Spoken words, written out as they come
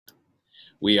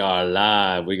We are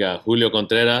live. We got Julio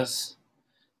Contreras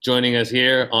joining us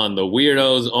here on the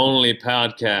Weirdos Only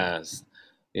podcast.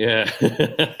 Yeah.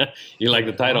 You like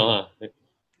the title,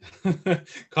 huh?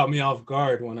 Caught me off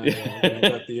guard when I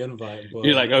got the invite, You're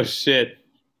but like, oh shit.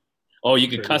 Oh, you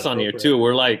could pretty cuss on here too.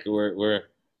 appropriate. We're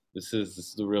this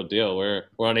is the real deal. We're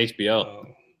on HBO. Uh,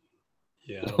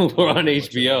 yeah, I We're don't on do much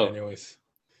of that, HBO. anyways.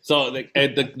 So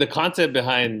the concept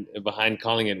behind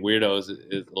calling it weirdos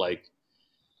is like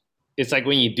it's like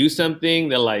when you do something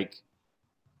that like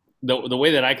the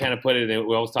way that I kind of put it, and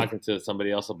I was talking to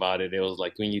somebody else about it. It was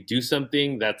like when you do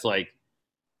something that's like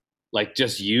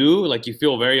just you, like you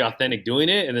feel very authentic doing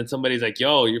it, and then somebody's like,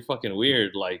 "Yo, you're fucking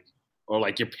weird," like, or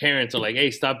like your parents are like, "Hey,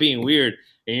 stop being weird,"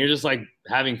 and you're just like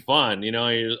having fun,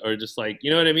 or just like, you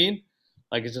know what I mean?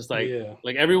 Like it's just Yeah,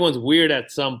 like everyone's weird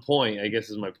at some point. I guess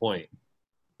is my point,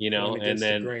 going and against the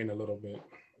then grain a little bit.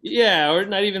 yeah, or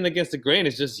not even against the grain.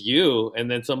 It's just you, and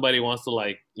then somebody wants to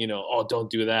like, oh, don't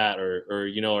do that, or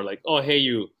like, oh, hey,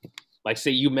 you, like,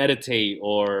 say you meditate,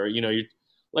 or you,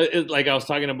 like I was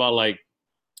talking about, like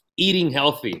eating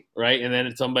healthy, right? And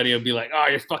then somebody will be like, oh,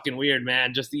 you're fucking weird,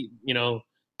 man. Just eat,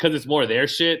 because it's more their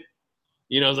shit.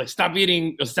 It's like stop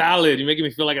eating a salad. You're making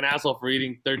me feel like an asshole for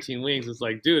eating 13 wings. It's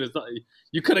like, dude, it's not.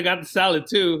 You could have got the salad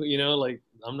too. Like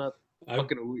I'm not I've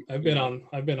fucking. I've been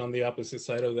on the opposite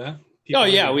side of that. Oh People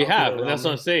yeah, eating we healthy have, and around that's what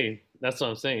I'm me saying. That's what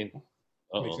I'm saying.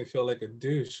 Uh makes oh. me feel like a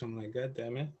douche. I'm like, God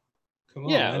damn it, come on,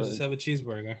 Yeah, man, just have a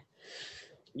cheeseburger.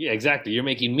 yeah, exactly. You're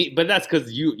making me, but that's because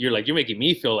you're making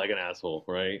me feel like an asshole,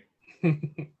 right?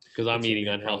 Because I'm It's a eating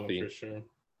me problem for unhealthy. sure.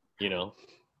 You know.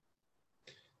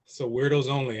 So weirdos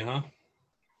only, huh?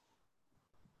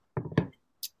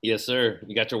 Yes, sir.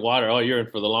 You got your water. Oh, you're in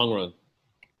for the long run.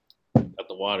 Got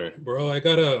the water. Bro, I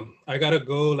gotta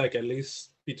go like at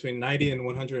least between 90 and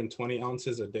 120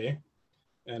 ounces a day.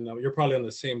 And you're probably on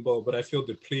the same boat, but I feel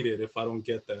depleted if I don't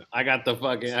get that. I got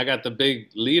the big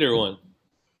liter one.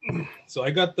 So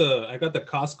I got the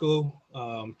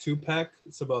Costco 2 pack.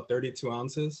 It's about 32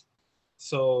 ounces.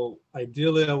 So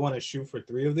ideally, I want to shoot for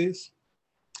three of these.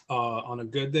 On a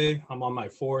good day, I'm on my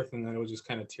fourth, and then it will just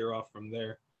kind of tear off from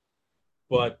there.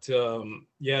 But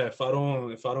yeah, if I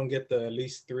don't get the at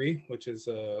least three, which is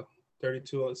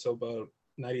 32, so about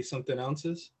 90 something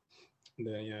ounces,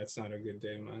 then yeah, it's not a good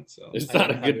day, man. So It's I not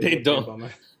a gotta have good it day. with me Don't by my.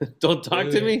 don't talk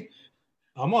to Yeah, me.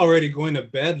 I'm already going to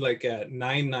bed like at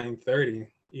 9:30.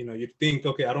 You'd think,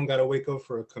 okay, I don't gotta wake up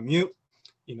for a commute.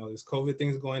 This COVID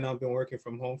thing's going on. I've been working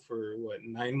from home for what,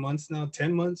 9 months now,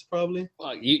 10 months probably.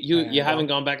 Well, you And haven't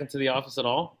gone back into the office at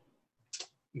all.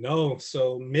 no,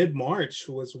 so mid-March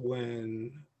was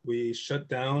when we shut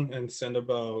down and sent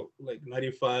about like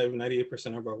 95,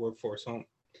 98% of our workforce home.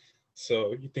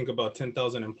 So you think about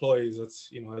 10,000 employees,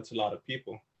 that's a lot of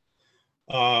people.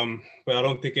 But I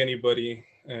don't think anybody,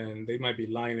 and they might be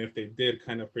lying if they did,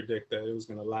 kind of predict that it was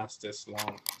going to last this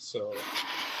long. So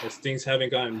as things haven't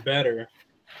gotten better,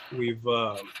 we've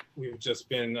just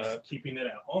been keeping it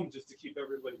at home just to keep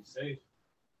everybody safe.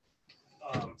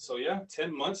 So yeah,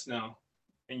 10 months now,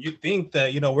 and you think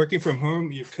that working from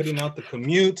home, you're cutting out the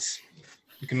commutes.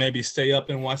 You can maybe stay up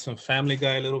and watch some Family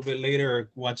Guy a little bit later, or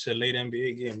watch a late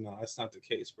NBA game. No, that's not the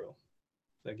case, bro.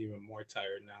 It's like even more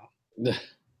tired now.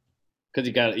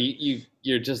 Because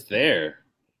you're just there.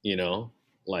 You know,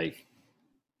 like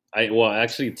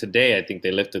actually today I think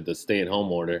they lifted the stay at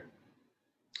home order,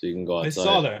 so you can go I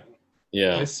saw outside. that. I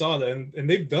Yeah. saw that, and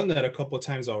they've done that a couple of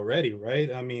times already,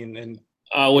 right? I mean, and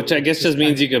Which I it's guess just just kind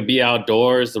means of you can be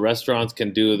outdoors. The restaurants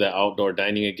can do the outdoor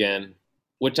dining again,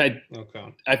 which okay.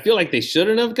 I feel like they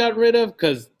shouldn't have gotten rid of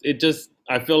because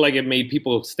I feel like it made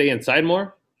people stay inside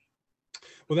more.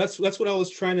 Well, that's what I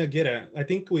was trying to get at. I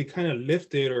think we kind of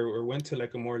lifted or went to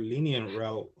like a more lenient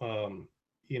route,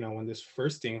 when this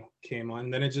first thing came on.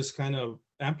 Then it just kind of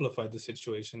amplified the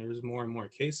situation. There was more and more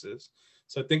cases.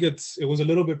 So I think it was a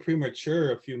little bit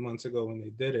premature a few months ago when they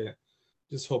did it.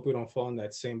 Just hope we don't fall in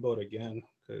that same boat again,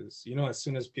 because as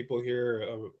soon as people hear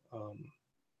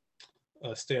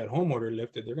a stay-at-home order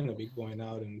lifted, they're going to be going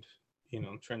out and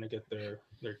trying to get their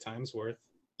time's worth.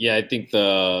 Yeah, I think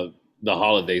the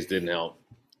holidays didn't help.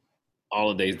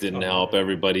 Holidays didn't Oh help. yeah.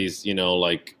 Everybody's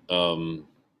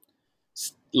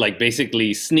like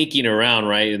basically sneaking around,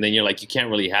 right? And then you're like, you can't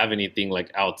really have anything like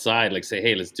outside, like say,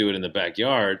 hey, let's do it in the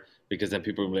backyard, because then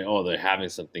people will be like, oh, they're having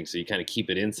something. So you kind of keep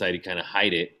it inside, you kind of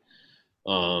hide it.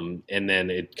 And then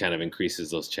it kind of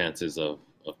increases those chances of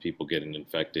people getting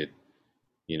infected,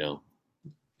 you know?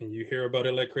 And you hear about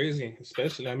it like crazy,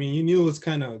 especially. I mean, you knew it was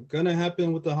kind of gonna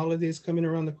happen with the holidays coming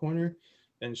around the corner,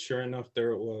 and sure enough,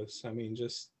 there it was. I mean,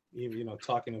 just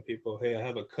talking to people. Hey, I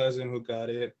have a cousin who got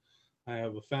it. I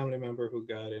have a family member who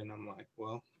got it, and I'm like,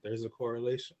 well, there's a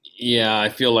correlation. Yeah, I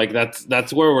feel like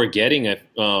that's where we're getting it.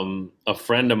 A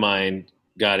friend of mine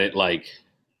got it like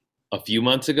a few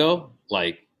months ago,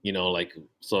 like like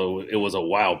so it was a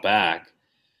while back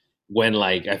when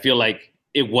like I feel like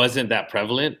it wasn't that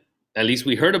prevalent. At least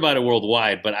we heard about it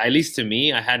worldwide, but at least to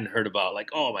me, I hadn't heard about like,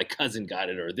 oh, my cousin got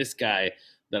it or this guy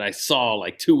that I saw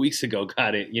like 2 weeks ago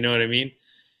got it. You know what I mean?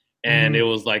 And Mm-hmm.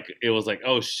 it was like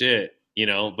oh shit,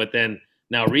 but then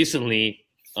now recently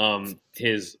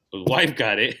his wife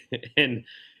got it and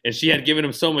she had given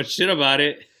him so much shit about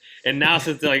it, and now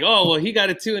since they're like, oh well, he got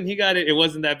it too and he got it, it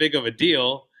wasn't that big of a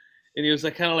deal, and he was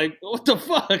like kind of like, what the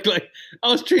fuck, like I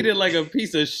was treated like a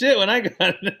piece of shit when I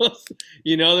got it.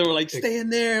 They were like, stay in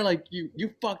there, like you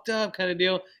fucked up kind of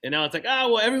deal, and now it's like,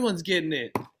 well, everyone's getting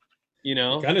it, you It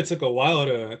know kind of took a while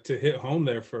to hit home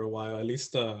there for a while. At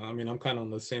least, I mean, I'm kind of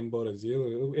on the same boat as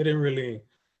you. It didn't really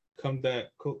come that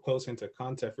close into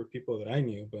contact for people that I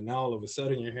knew. But now all of a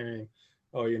sudden you're hearing,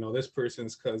 oh, this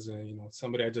person's cousin,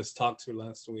 somebody I just talked to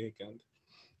last week, and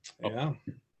oh, yeah.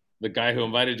 the guy who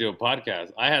invited you to a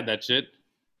podcast, I had that shit.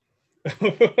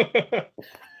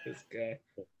 This guy.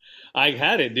 I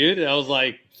had it, dude. I was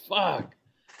like, fuck.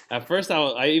 At first,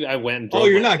 I went and Oh,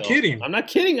 drove you're not myself. kidding. I'm not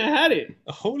kidding. I had it.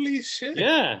 Holy shit.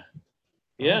 Yeah, Oh,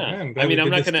 yeah. man, I mean, I'm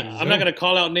not this gonna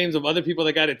call out names of other people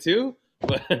that got it too,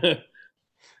 but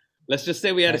let's just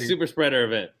say we had a super spreader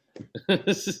event.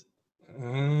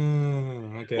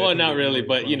 Okay. Well, not really,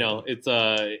 but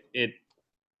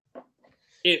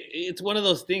it's one of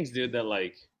those things, dude. That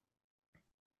like,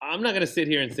 I'm not gonna sit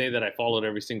here and say that I followed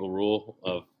every single rule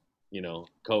of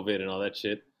COVID and all that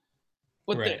shit.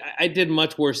 But Right. I did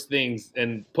much worse things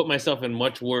and put myself in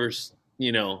much worse,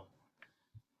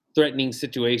 threatening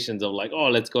situations of like, oh,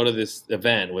 let's go to this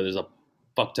event where there's a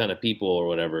fuck ton of people or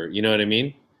whatever. You know what I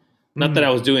mean? Not that I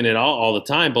was doing it all the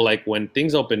time, but like when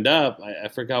things opened up, I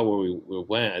forgot where we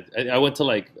went. I went to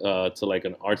like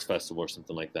an arts festival or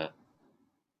something like that.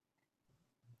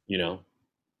 And so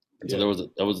Yeah.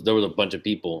 there was a bunch of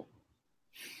people,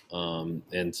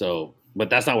 and so, but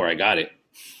that's not where I got it.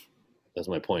 That's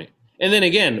my point. And then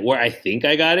again, where I think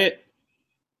I got it,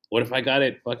 what if I got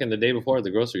it fucking the day before at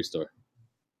the grocery store?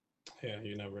 Yeah,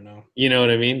 you never know. You know what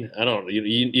I mean? I don't.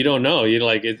 You don't know. You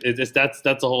like it's that's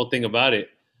the whole thing about it.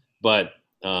 But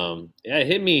yeah, it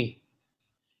hit me.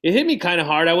 It hit me kind of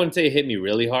hard. I wouldn't say it hit me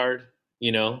really hard,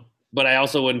 But I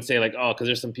also wouldn't say like, oh, because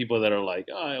there's some people that are like,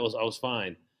 oh, I was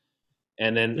fine.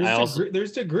 And then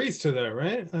There's degrees to that,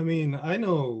 right? I mean, I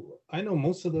know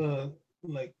most of the,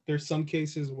 like, there's some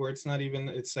cases where it's not even,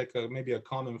 it's like maybe a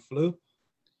common flu.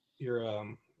 You're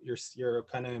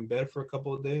kind of in bed for a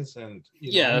couple of days, and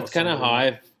yeah, I know that's kind of how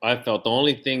I felt. The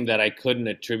only thing that I couldn't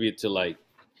attribute to like,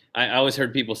 I always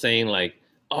heard people saying like,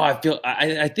 oh,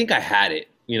 I think I had it.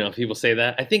 People say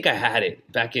that. I think I had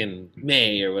it back in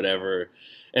May or whatever.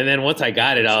 And then once I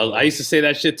got it, I used to say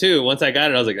that shit too. Once I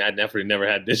got it, I was like, I definitely never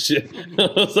had this shit. I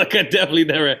was like, I definitely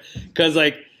never, because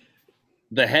like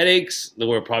the headaches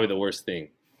were probably the worst thing.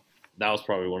 That was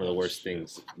probably one of the worst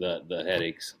things. The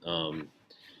headaches. And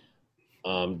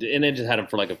then just had them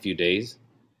for like a few days.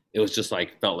 It was just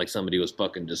like felt like somebody was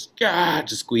fucking just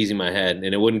squeezing my head,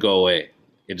 and it wouldn't go away.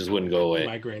 It just wouldn't go away.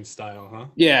 Migraine style, huh?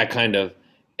 Yeah, kind of.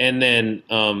 And then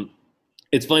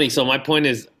it's funny. So my point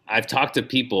is, I've talked to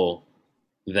people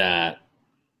that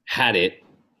had it,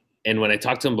 and when I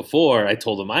talked to them before, I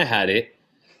told them I had it.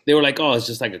 They were like, "Oh, it's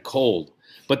just like a cold."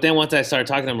 But then once I started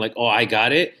talking to them, like, "Oh, I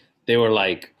got it," they were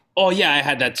like, "Oh yeah, I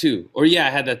had that too," or "Yeah,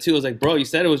 I had that too." I was like, "Bro, you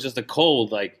said it was just a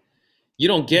cold. Like, you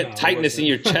don't get tightness in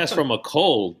your chest from a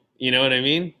cold. You know what I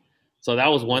mean?" So that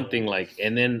was one thing. Like,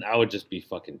 and then I would just be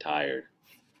fucking tired.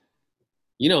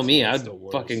 You know me, I'd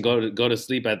fucking go to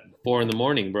sleep at 4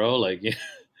 a.m, bro. Like,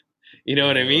 you know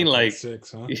what I mean? Like,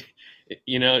 6, huh?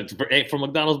 It's for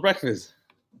McDonald's breakfast.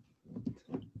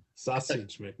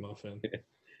 Sausage McMuffin.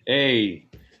 Hey,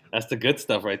 that's the good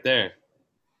stuff right there.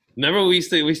 Remember we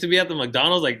used to be at the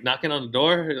McDonald's, like knocking on the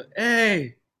door.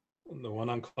 Hey, the one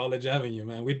on College Avenue,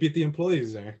 man. We'd beat the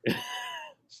employees there.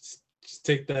 just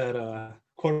take that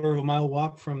quarter of a mile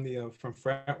walk from from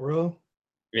Frat Row.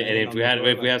 And if we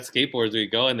have skateboards, we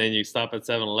go, and then you stop at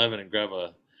 7-Eleven and grab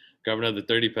another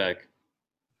 30-pack.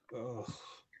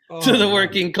 To the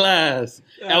working class.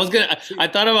 Yeah. I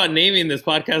thought about naming this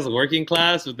podcast the Working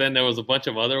Class, but then there was a bunch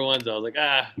of other ones. I was like,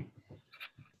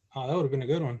 Oh, that would have been a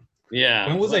good one. Yeah.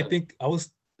 When was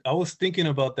I was thinking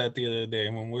about that the other day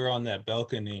when we were on that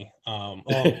balcony.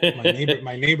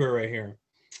 My neighbor right here.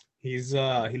 He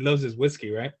loves his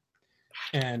whiskey, right?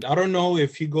 And I don't know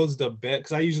if he goes to bed,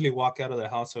 because I usually walk out of the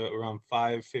house at around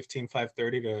 5:15,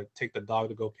 5:30 to take the dog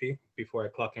to go pee before I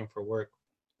clock in for work.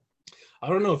 I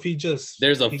don't know if he just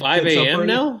There's a he 5 gets up a.m. early.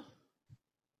 now?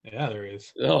 Yeah, there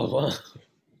is. Oh, wow.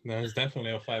 There's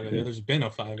definitely a 5 a.m. There's been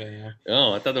a 5 a.m.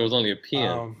 Oh, I thought there was only a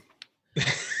p.m. Um,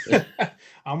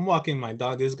 I'm walking my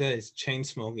dog. This guy is chain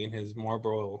smoking his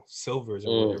Marlboro Silvers or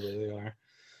Oh, whatever they are.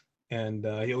 And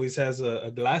he always has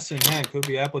a glass in hand. Could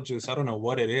be apple juice. I don't know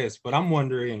what it is. But I'm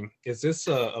wondering, is this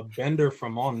a bender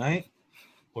from all night?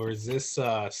 Or is this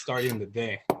starting the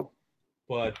day?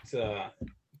 But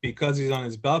because he's on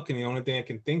his balcony, the only thing I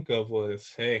can think of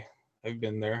was, hey, I've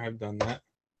been there. I've done that.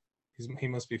 He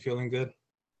must be feeling good.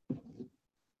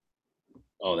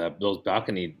 oh, that those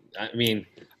balcony. I mean,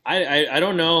 I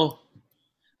don't know.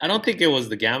 I don't think it was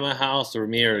the Gamma House or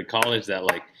me or college that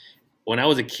like when I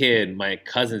was a kid, my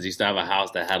cousins used to have a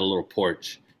house that had a little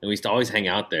porch, and we used to always hang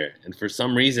out there. And for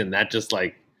some reason, that just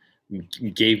like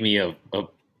gave me a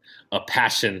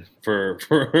passion for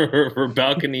for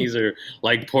balconies or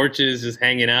like porches, just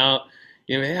hanging out.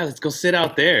 You know, yeah, let's go sit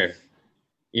out there.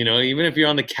 You know, even if you're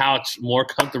on the couch, more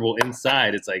comfortable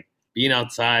inside, it's like being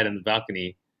outside on the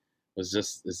balcony was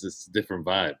just it's this different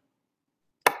vibe.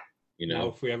 You Now, know,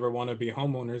 if we ever want to be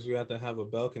homeowners, we have to have a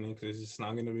balcony because it's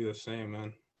not going to be the same,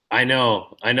 man. I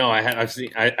know. I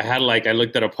had like I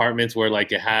looked at apartments where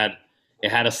like it had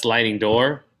a sliding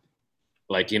door,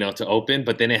 like you know, to open,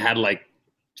 but then it had like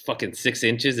fucking 6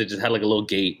 inches. It just had like a little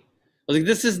gate. I was like,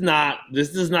 this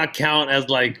does not count as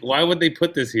like. Why would they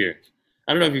put this here?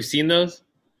 I don't know if you've seen those.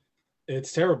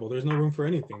 It's terrible. There's no room for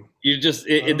anything. You just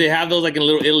I don't. they have those like in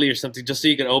Little Italy or something, just so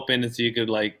you could open and so you could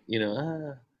like you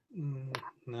know.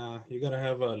 Nah, you gotta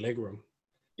have a leg room.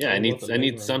 It's Yeah, all about the I leg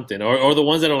need room. something, or the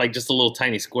ones that are like just a little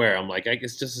tiny square. I'm like, I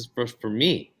guess just as for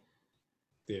me,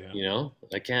 Yeah, you know.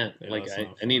 I can't yeah, like that's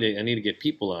not I fun. need to get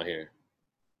people out here,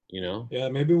 you know. Yeah,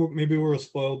 maybe we were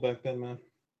spoiled back then, man.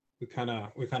 We kind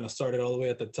of started all the way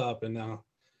at the top, and now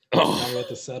we Oh, have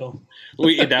to settle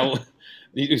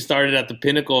you started at the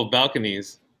pinnacle of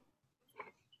balconies.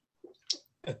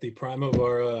 at the prime of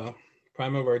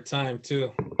our time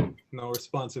too. No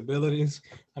responsibilities.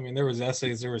 I mean, there was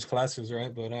essays, there was classes,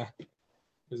 right? But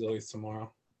there's always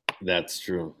tomorrow. That's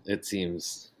true. It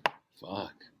seems,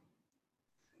 fuck.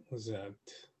 Was that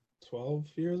 12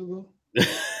 years ago?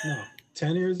 No,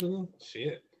 10 years ago.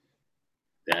 Shit,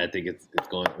 Yeah, I think it's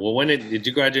going. Well, when did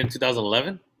you graduate in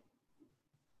 2011?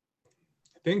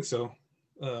 I think so.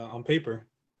 On paper.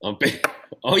 Um,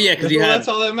 oh yeah, because That's you well, that's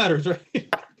had. all that matters, right?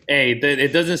 Hey,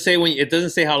 it doesn't say when. It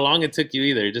doesn't say how long it took you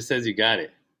either. It just says you got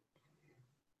it.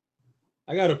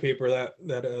 I got a paper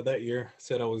that year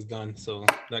said I was done, so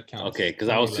that Okay, counts. because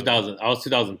I was 2011. 2000. I was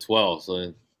 2012. So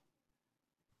then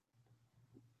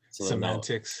that.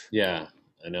 Semantics. Yeah,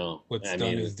 I know. What's I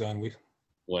done mean, is done. We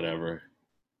whatever.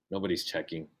 Nobody's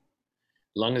checking.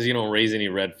 As long as you don't raise any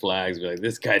red flags, be like,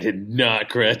 this guy did not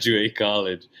graduate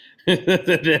college.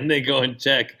 Then they go and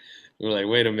check. We're like,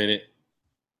 wait a minute.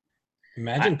 I,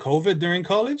 imagine COVID during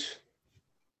college.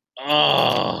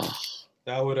 oh,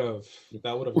 That would have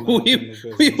that would have not been we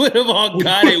the we business. would have all We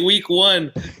got would, it week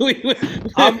one.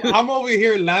 I'm over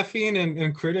here laughing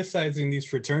and criticizing these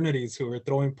fraternities who are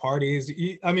throwing parties.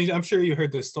 I mean, I'm sure you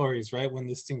heard the stories, right? When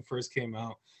this thing first came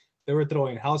out, they were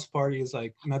throwing house parties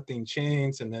like nothing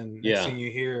changed, and then next Yeah, thing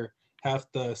you hear,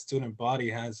 half the student body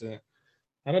has it.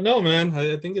 I don't know, man.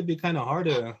 I think it'd be kind of hard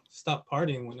to stop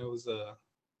partying when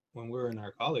we were in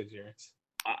our college years.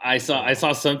 I So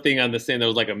saw something on the same. There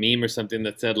was like a meme or something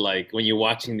that said like when you're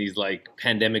watching these like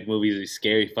pandemic movies, these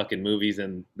scary fucking movies,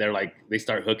 and they're like they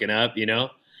start hooking up, you know.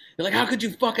 You're like, how could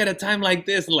you fuck at a time like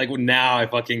this? And like, well, now I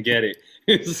fucking get it.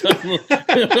 So,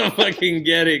 I fucking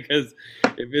get it because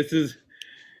if this is,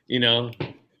 you know,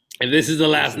 if this is the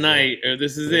this last is it. night or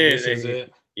this is This is it,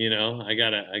 it. you know, I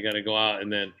gotta go out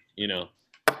and then you know.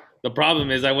 The problem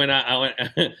is I went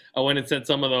I went and sent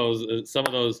some of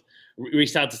those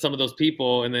reached out to some of those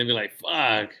people and then be like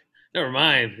fuck never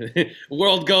mind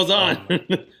world goes Oh on.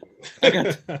 no. I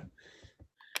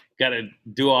got to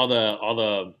do all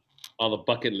the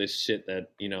bucket list shit that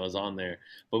you know is on there,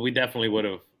 but we definitely would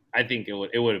have. I think it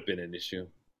would have been an issue.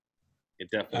 It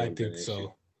definitely I would have been think an issue.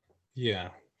 so. Yeah.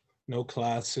 No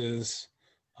classes,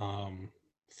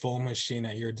 full machine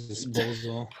at your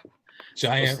disposal,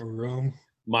 giant room.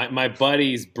 My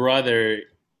buddy's brother,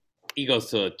 he goes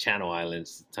to Channel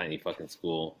Islands, tiny fucking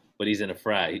school, but he's in a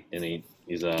frat, and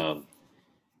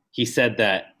he said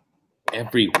that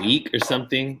every week or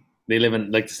something they live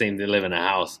in like the same they live in a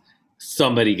house,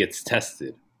 somebody gets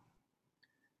tested,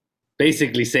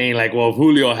 basically saying like, well, if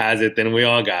Julio has it, then we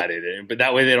all got it, but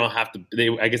that way they don't have to. They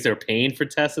I guess they're paying for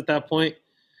tests at that point,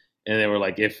 and they were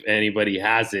like, if anybody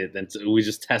has it, then we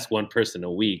just test one person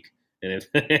a week, And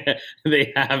if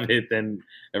they have it, then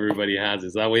everybody has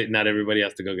it. So that way, not everybody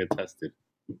has to go get tested.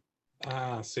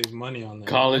 Save money on that.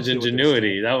 I College see what they're saying.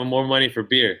 ingenuity. That was more money for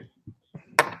beer.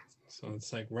 So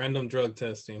it's like random drug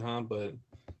testing, huh? But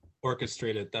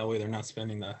orchestrated. That way they're not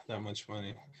spending that much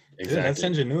money. Exactly. Yeah, that's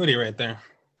ingenuity right there.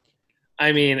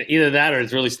 I mean, either that or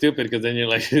it's really stupid because then you're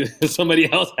like,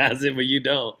 somebody else has it, but you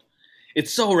don't.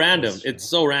 It's so random. It's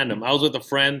so random. I was with a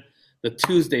friend the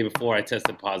Tuesday before I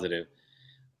tested positive.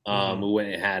 We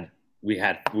went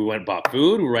and bought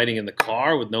food. We were riding in the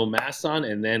car with no masks on,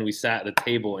 and then we sat at a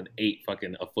table and ate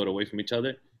fucking a foot away from each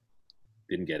other.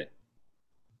 Didn't get it.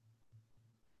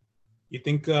 You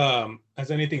think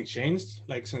has anything changed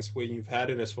like since when you've had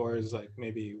it, as far as like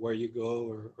maybe where you go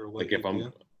or what Like you if I'm,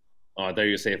 do? oh, I thought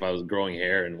you were say if I was growing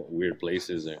hair in weird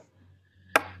places. Or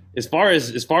as far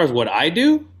as what I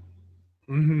do,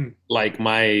 Mm-hmm. like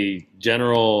my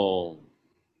general.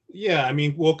 Yeah, I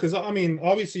mean, well, because I mean,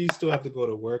 obviously you still have to go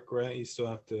to work, right? You still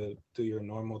have to do your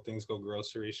normal things, go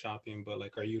grocery shopping, but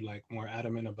like, are you like more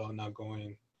adamant about not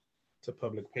going to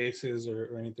public places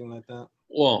or anything like that?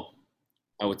 Well,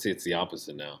 I would say it's the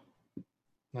opposite now.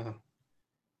 Uh-huh.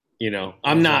 Why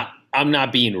I'm is that?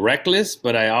 not being reckless,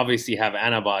 but I obviously have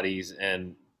antibodies,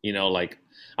 and like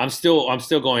I'm still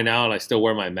going out. I still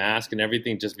wear my mask and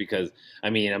everything, just because. I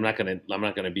mean, I'm not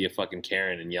gonna be a fucking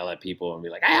Karen and yell at people and be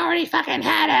like, I already fucking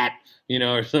had it,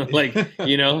 or something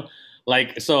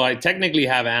like. So I technically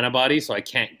have antibodies, so I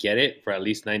can't get it for at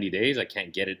least 90 days. I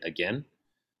can't get it again.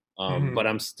 Mm-hmm. But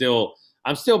I'm still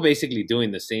basically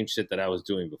doing the same shit that I was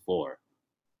doing before.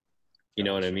 You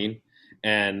know what I Gotcha. mean?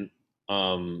 And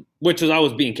which was, I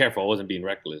was being careful. I wasn't being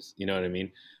reckless. You know what I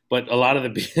mean? But a lot of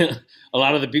the a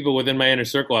lot of the people within my inner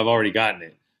circle have already gotten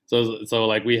it. So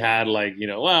like we had like,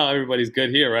 wow, everybody's good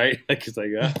here, right? Like it's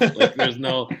like there's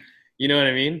no, you know what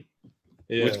I mean?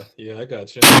 Which Yeah, I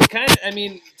got you. kind of, I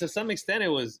mean, to some extent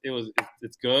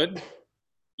it's good,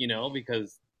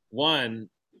 because one,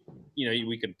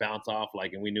 we could bounce off,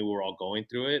 like, and we knew we were all going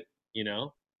through it, you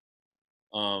know.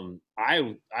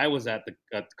 I was at the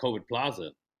COVID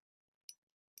Plaza,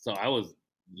 so I was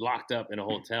locked up in a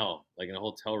hotel, like in a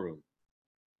hotel room.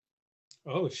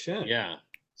 Oh shit. Yeah,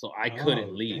 so I couldn't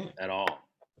Oh leave damn. at all.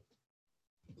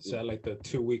 Is that like the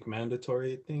 2 week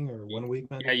mandatory thing or 1 week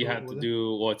Yeah, you mandatory? have What to was it?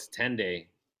 do, well, it's 10 day,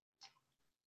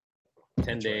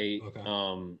 ten That's right. day, Okay.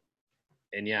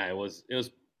 and yeah, it was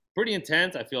pretty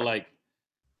intense. I feel like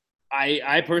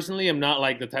I personally am not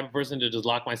like the type of person to just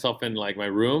lock myself in like my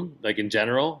room, like in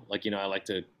general. Like, I like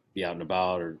to be out and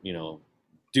about, or,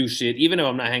 do shit. Even if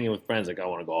I'm not hanging with friends, like I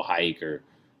want to go hike or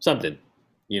something,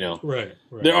 you know. Right,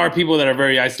 There right. are people that are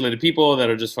very isolated people that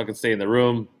are just fucking stay in the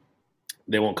room.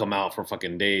 They won't come out for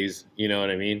fucking days. You know what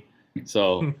I mean?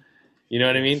 So, you know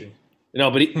what I mean? Gotcha. No,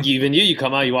 but even you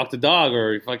come out, you walk the dog,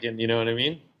 or fucking, you know what I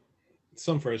mean?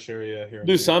 Some fresh area here and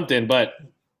Do there. something. But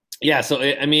yeah, so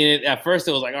I mean, at first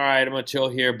it was like, all right, I'm gonna chill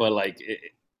here, but like,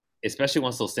 especially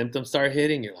once those symptoms start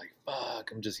hitting, you're like,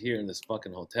 fuck, I'm just here in this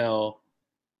fucking hotel.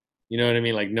 You know what I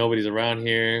mean? Like nobody's around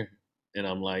here, and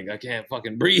I'm like, I can't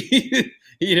fucking breathe.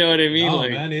 You know what I mean? No,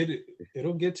 Like man,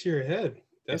 it'll get to your head.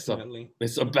 it's a, Definitely.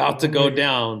 it's about to One go way,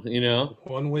 down. You know?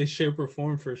 one way, shape, or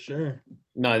form for sure.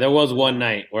 No, there was one Uh,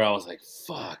 night where I was like,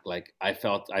 fuck. Like I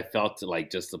felt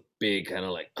like just a big kind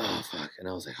of like, oh fuck, and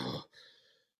I was like, oh.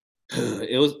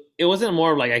 It wasn't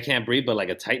more of like I can't breathe, but like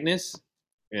a tightness,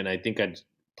 and I think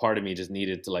part of me just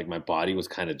needed to, like, my body was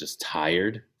kind of just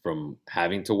tired from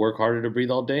having to work harder to breathe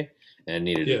all day, and I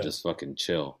needed to yeah. just fucking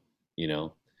chill, you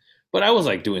know. But I was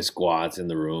like doing squats in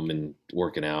the room and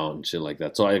working out and shit like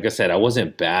that. So like I said, I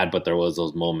wasn't bad, but there was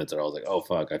those moments where I was like, oh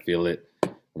fuck, I feel it.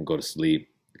 I'm go to sleep,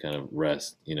 kind of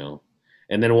rest, you know.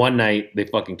 And then one night they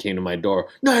fucking came to my door,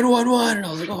 911, and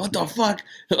I was like, oh, what the fuck?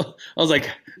 I was like,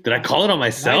 did I call it on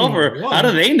myself, or how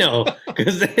do 911. they know?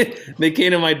 Because they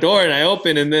came to my door and I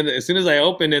opened, and then as soon as I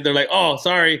opened it, they're like, oh,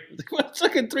 sorry. I was like, what? It's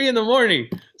fucking 3 a.m.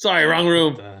 Sorry, wrong What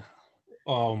room. the?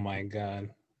 Oh my god,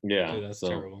 Yeah. dude, that's So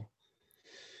terrible.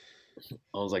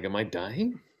 I was like, am I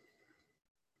dying?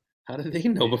 How did they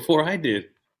know Yeah. before I did?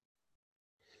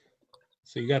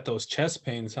 So you got those chest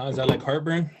pains, huh? Is that like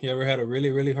heartburn? You ever had a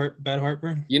really, really bad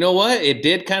heartburn? You know what? It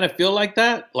did kind of feel like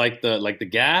that, like the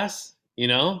gas,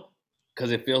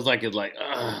 because it feels like it's like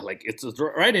it's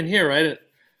right in here,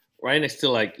 right next to,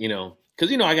 like,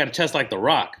 because I got a chest like The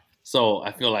Rock, so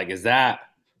I feel like is that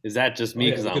just Oh me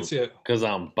yeah, because we could I'm see it. because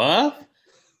I'm buff?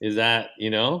 Is that,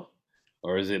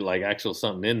 or is it like actual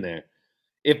something in there?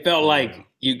 It felt Yeah, like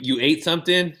you ate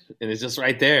something and it's just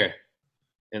right there,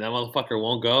 and that motherfucker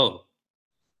won't go.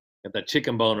 Got that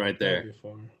chicken bone right felt that there.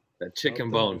 before. That Felt chicken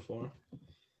that bone. before.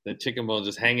 That chicken bone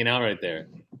just hanging out right there.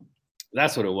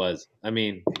 That's what it was. I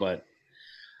mean, but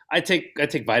I take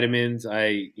vitamins.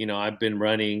 I've been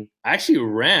running. I actually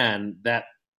ran that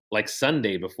like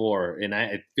Sunday before, and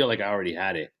I feel like I already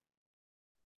had it.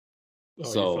 Oh,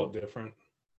 you felt So different.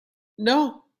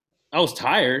 no, I was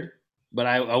tired, but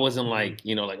I wasn't Mm,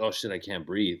 like like oh shit, I can't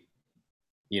breathe.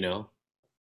 You know.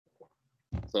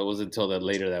 So it wasn't until that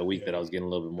later that week that I yeah. was getting a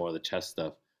little bit more of the chest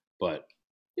stuff. But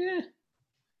yeah,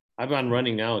 I've been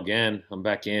running now again. I'm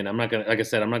back in. I'm not gonna, like I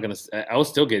said, I'm not gonna. I was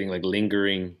still getting like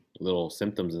lingering little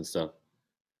symptoms and stuff.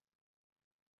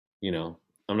 You know,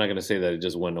 I'm not gonna say that it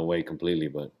just went away completely,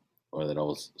 but or that I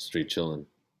was straight chilling.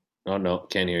 Oh no,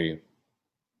 can't hear you.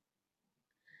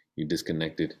 You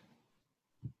disconnected.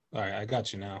 All right, I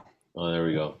got you now. Oh, there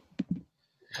we go.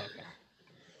 Okay.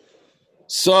 Want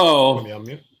So, me on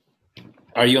mute?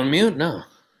 are you on mute? No,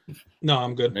 No,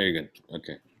 I'm good. there you're good.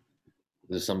 Okay. Is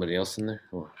there somebody else in there?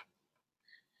 Oh,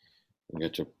 you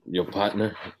got your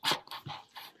partner.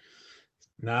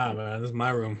 Nah, man, this is my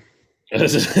room.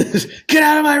 Get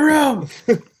out of my room.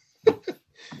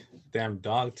 Damn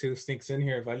dog too sneaks in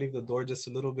here. If I leave the door just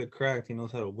a little bit cracked, he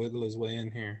knows how to wiggle his way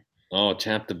in here. Oh,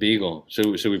 Champ the Beagle.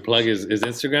 Should we plug his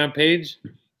Instagram page?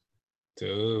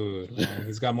 Dude, man,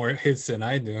 he's got more hits than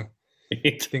I do.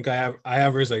 I think I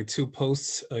average like 2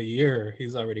 posts a year.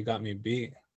 He's already got me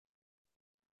beat.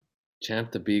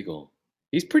 Champ the Beagle.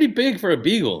 He's pretty big for a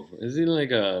beagle. Is he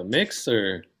like a mix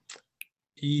or?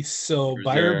 So Or is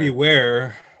buyer there?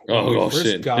 beware when we Oh first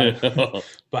shit. got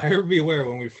buyer beware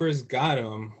when we first got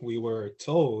him, we were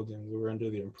told and we were under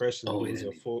the impression that Oh, he we was a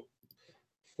didn't.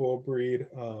 full breed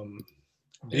There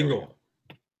we beagle.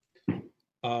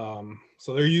 go.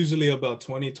 So they're usually about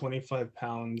 20, 25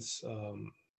 pounds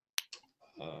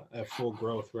at full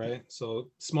growth, right? So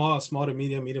small to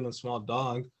medium to small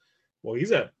dog. Well,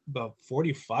 he's at about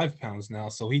 45 pounds now,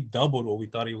 so he doubled what we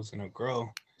thought he was gonna grow.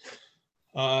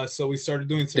 So we started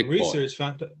doing some Thick boy. research,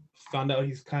 found out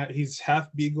he's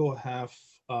half beagle, half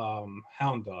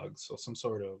hound dog, so some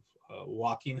sort of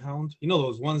walking hound. You know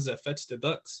those ones that fetch the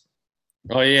ducks?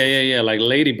 Oh yeah. Like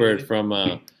Ladybird Yeah,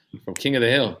 from King of the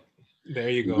Hill. there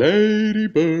you go.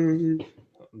 Ladybird.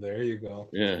 There you go.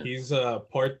 Yeah. He's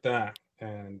part that,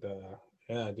 and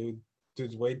yeah,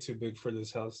 dude's way too big for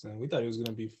this house. And we thought he was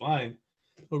gonna be fine.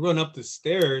 We'll run up the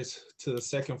stairs to the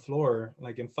second floor,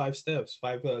 like in 5 steps,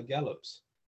 5 gallops.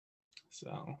 So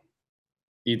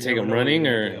You you take never him know what you're running,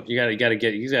 gonna or get. you gotta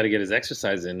get he's gotta get his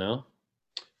exercise in, no?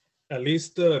 At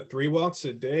least 3 walks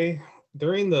a day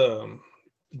during the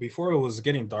before it was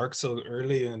getting dark so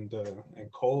early and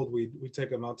cold. We take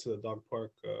him out to the dog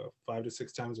park 5 to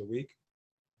 6 times a week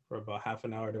for about half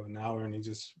an hour to an hour, and he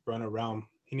just run around.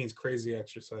 He needs crazy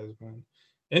exercise, man.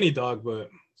 Any dog, but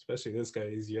especially this guy.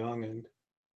 He's young and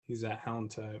he's that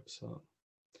hound type. So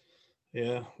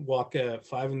yeah, walk at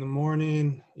 5 in the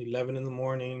morning, 11 in the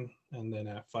morning, and then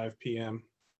at 5 p.m.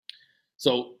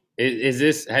 So is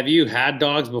this? Have you had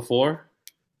dogs before?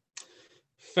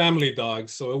 Family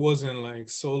dogs, so it wasn't like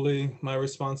solely my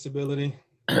responsibility.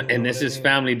 You And know what this I is mean?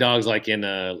 family dogs, like in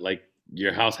a like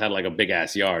your house had like a big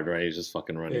ass yard, right? You're just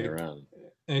fucking running It, around.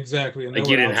 exactly, and there Like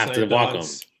you were didn't have to outside walk them.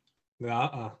 dogs.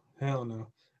 Nah, hell no.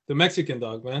 The Mexican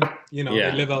dog, man. You know, they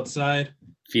Yeah, live outside.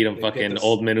 feed them They get fucking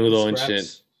old the menudo and shit.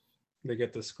 scraps. They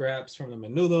get the scraps from the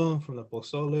menudo, from the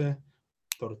pozole,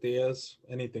 tortillas,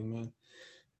 anything, man.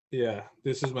 Yeah,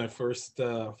 this is my first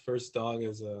dog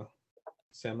as a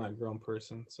semi-grown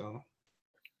person. So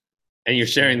And you're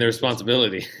this is gonna sharing the be interesting.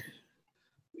 responsibility.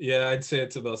 Yeah, I'd say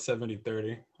it's about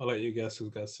 70-30. I'll let you guess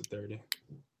who gets the 30.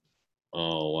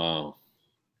 Oh wow.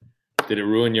 Did it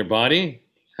ruin your body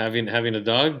having a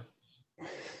dog?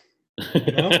 You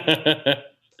know,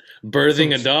 some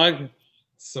Birthing a dog?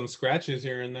 some scratches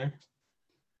here and there.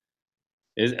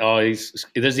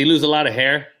 Does he lose a lot of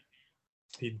hair?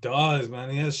 He does, man.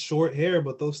 He has short hair,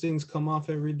 but those things come off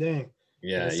every day. And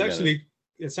Yeah, it's you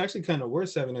gotta actually kind of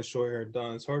worse having a short hair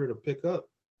done. It's harder to pick up.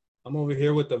 I'm over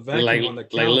here with the like vacuum on the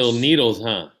like little couch. needles,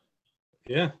 huh?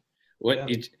 Yeah, What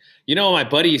yeah, you know what my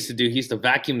buddy used to do? He used to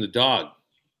vacuum the dog,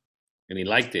 and he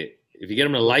liked it. If you get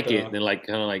him to with like it, the then like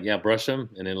kind of like yeah, brush him,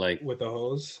 and then like with the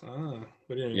hose. We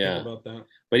didn't even think yeah. about that.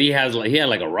 But he had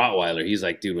like a Rottweiler. He's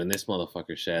like, dude, when this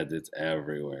motherfucker sheds, it's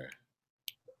everywhere.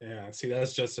 Yeah, see,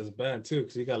 that's just as bad too,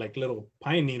 because you got like little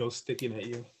pine needles sticking at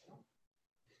you.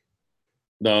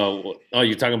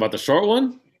 You're talking about the short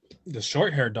one? The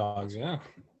short hair dogs, yeah. I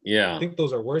Yeah. think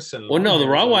those are worse than Well, long no, the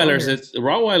hairs. The long Rottweilers. hairs. The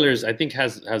Rottweilers, I think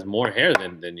has more hair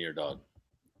than your dog.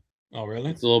 Oh,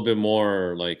 really? It's a little bit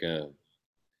more like a.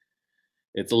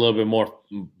 It's a little bit more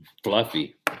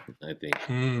fluffy, I think.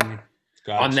 Hmm. On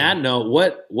Gotcha. that note,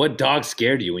 what dog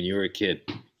scared you when you were a kid?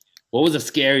 What was the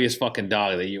scariest fucking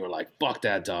dog that you were like, fuck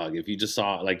that dog? If you just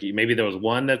saw, like, maybe there was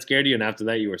one that scared you, and after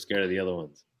that, you were scared of the other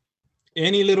ones.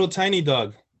 Any little tiny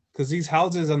dog, because these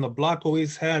houses on the block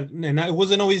always had, and it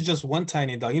wasn't always just one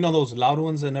tiny dog. You know those loud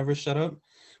ones that never shut up.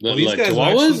 Well, these Like guys were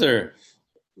Chihuahuas actually, or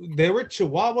they were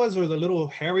Chihuahuas or the little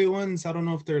hairy ones. I don't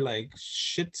know if they're like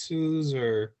Shih Tzus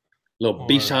little or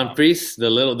Bichon Frise, the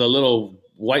little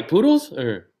white poodles,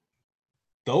 or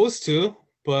those two.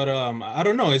 But I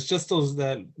don't know. It's just those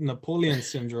that Napoleon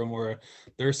syndrome where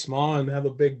they're small and have a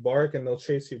big bark and they'll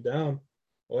chase you down.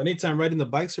 Well, anytime riding the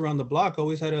bikes around the block,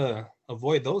 always had to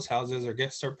avoid those houses or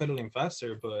start pedaling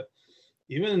faster. But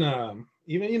even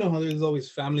you know how there's always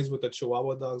families with the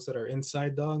Chihuahua dogs that are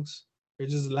inside dogs. They're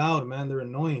just loud, man. They're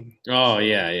annoying. oh So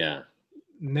yeah, yeah.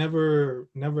 never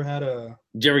had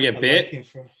Did you ever a get liking bit?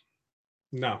 for.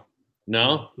 No,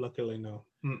 No, luckily no.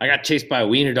 I got chased by a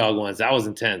wiener dog once. That was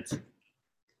intense.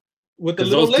 With the Because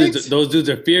little legs. those dudes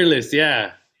are fearless.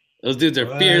 Yeah, those dudes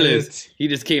are fearless. What? He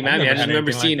just came I've at me. I never just had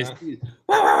remember anything like seeing his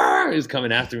that. teeth. He was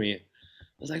coming after me. I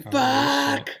was like,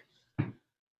 Oh shit. fuck.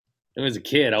 It was a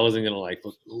kid. I wasn't gonna like,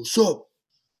 what's up?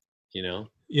 You know?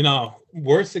 You know,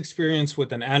 worst experience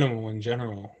with an animal in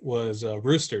general was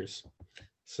roosters.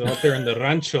 So out there in the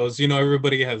ranchos, you know,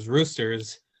 everybody has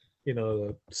roosters. You know,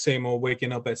 the same old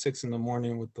waking up at 6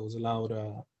 a.m. with those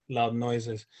loud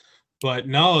noises. But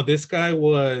no, this guy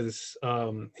was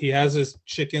he has his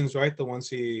chickens, right? The ones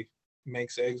he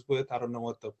makes eggs with. I don't know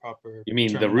what the proper You mean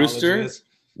the terminology rooster? is.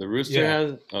 The rooster Yeah.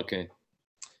 has okay.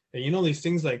 And you know these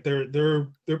things like they're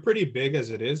pretty big as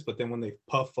it is, but then when they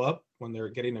puff up, when they're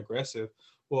getting aggressive,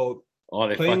 well, Oh,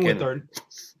 they playing with fucking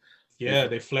our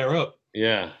they flare up.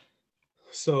 yeah.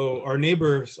 So our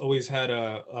neighbors always had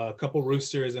a couple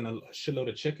roosters and a shitload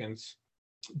of chickens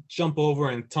jump over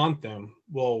and taunt them.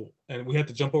 Well, and we had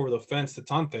to jump over the fence to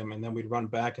taunt them, and then we'd run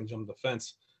back and jump the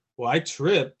fence. Well, I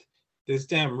tripped. This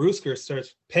damn rooster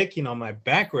starts pecking on my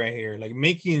back right here, like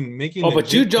making. Oh,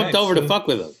 but you legit jumped pecks. over to fuck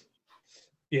with him.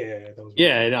 Yeah, that was.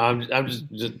 Yeah, no, I'm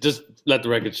just let the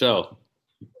record show.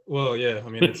 Well, yeah, I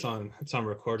mean it's on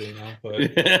recording now,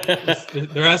 but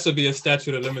there has to be a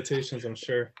statute of limitations, I'm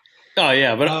sure. Oh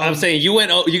yeah, but I'm saying you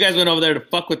guys went over there to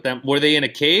fuck with them. Were they in a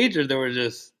cage or they were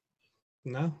just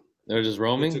no, just good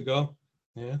roaming? to go.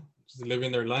 Yeah, just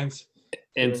living their lives.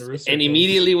 And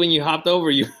immediately when you hopped over,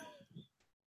 you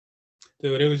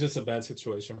dude, it was just a bad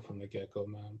situation from the get-go,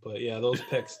 man. But yeah, those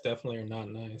pecks definitely are not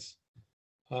nice.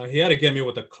 He had to get me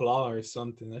with a claw or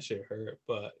something. That shit hurt.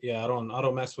 But yeah, I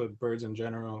don't mess with birds in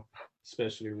general,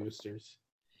 especially roosters.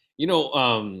 you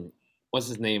know, what's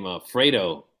his name?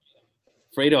 Fredo.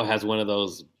 Fredo has one of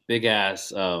those big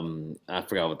ass I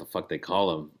forgot what the fuck they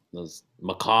call them. Those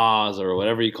macaws or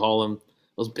whatever you call them.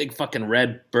 Those big fucking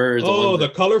red birds. Oh, the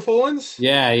colorful ones?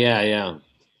 Yeah, yeah, yeah.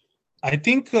 I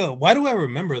think why do I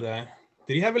remember that?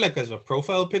 Did he have it like as a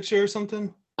profile picture or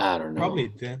something? I don't know. Probably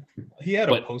did. He had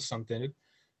to post something.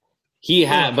 He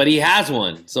has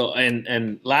one. So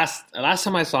and last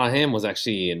time I saw him was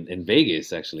actually in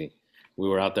Vegas. Actually, we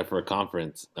were out there for a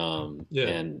conference. Yeah.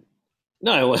 And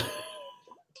no, it was.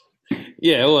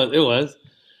 Yeah, it was.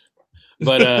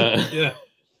 But yeah,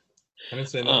 I didn't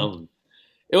say no.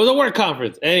 It was a work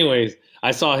conference. Anyways,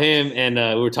 I saw him and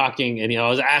we were talking, and I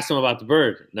was asking him about the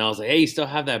bird, and I was like, "Hey, you still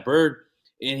have that bird?"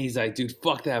 And he's like, "Dude,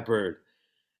 fuck that bird."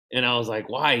 And I was like,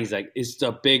 "Why?" He's like, "It's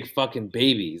a big fucking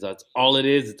baby. So that's all it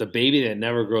is. It's a baby that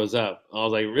never grows up." I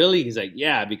was like, "Really?" He's like,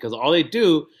 "Yeah, because all they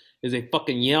do is they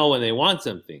fucking yell when they want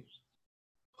something."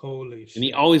 Holy shit. And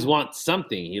he always wants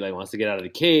something. He like wants to get out of the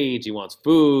cage. He wants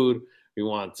food. He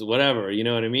wants whatever. You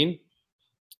know what I mean?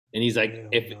 And he's like,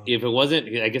 if it wasn't,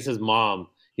 I guess his mom.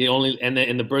 He only and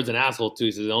the bird's an asshole too.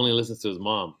 He says he only listens to his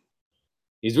mom.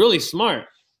 He's really smart,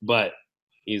 but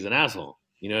he's an asshole.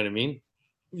 You know what I mean?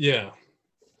 Yeah.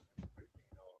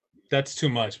 That's too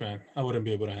much, man. I wouldn't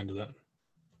be able to handle that.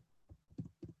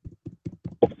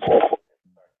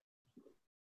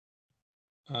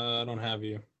 I don't have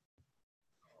you.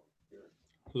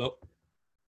 Hello?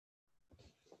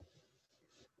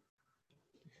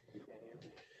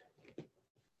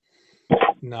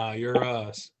 Nah, you're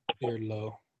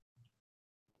low.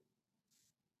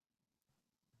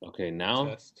 Okay, now?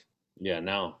 Test. Yeah,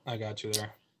 now. I got you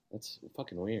there. That's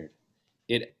fucking weird.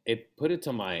 It put it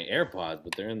to my AirPods,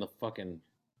 but they're in the fucking.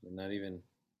 They're not even.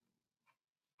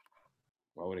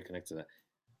 Why would it connect to that?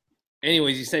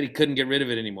 Anyways, you said he couldn't get rid of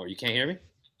it anymore. You can't hear me?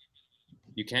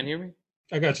 You can hear me?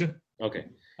 I got you. Okay.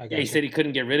 Yeah, he said he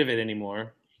couldn't get rid of it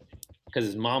anymore because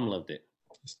his mom loved it.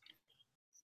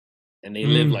 And they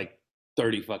lived like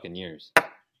 30 fucking years.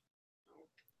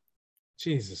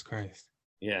 Jesus Christ.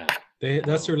 Yeah.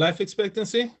 That's their life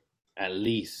expectancy? At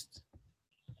least.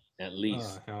 At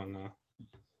least. Hell no.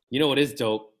 You know what is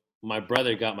dope? My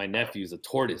brother got my nephews a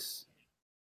tortoise.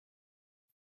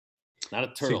 Not a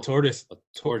See, turtle. A tor-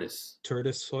 tortoise.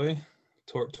 tortoises.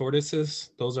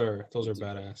 Those are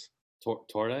badass.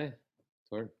 Tortoise?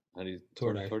 How do you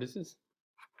Tortoise. tortoises?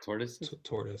 Tortoises?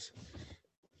 Tortoise.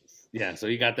 Yeah, so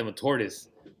he got them a tortoise,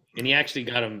 and he actually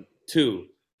got them two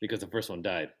because the first one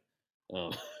died.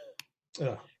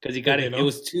 Because he got it, it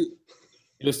was too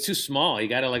small. He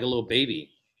got it like a little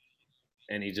baby,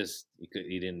 and he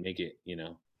didn't make it. You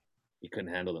know, he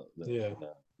couldn't handle the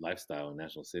lifestyle in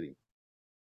National City.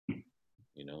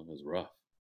 You know, it was rough.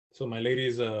 So my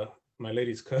lady's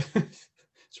cut.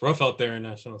 It's rough out there in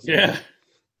National City. Yeah.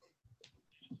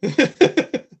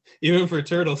 Even for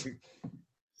turtles.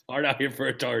 It's hard out here for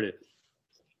a tortoise.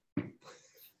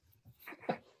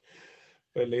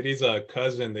 My lady's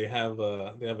cousin, they have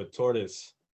a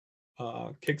tortoise.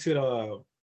 Kicks it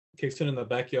in the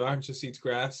backyard, just eats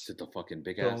grass. It's a fucking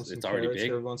big ass. It's already big.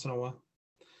 Every once in a while.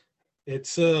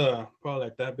 It's probably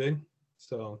like that big.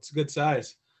 So it's a good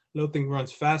size. Little thing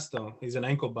runs fast though. He's an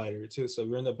ankle biter too. So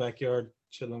you're in the backyard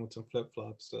chilling with some flip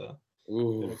flops.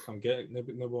 It'll come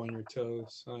nibble on your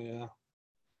toes. Oh yeah.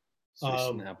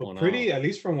 But pretty, at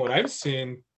least from what I've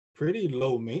seen, pretty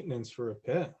low maintenance for a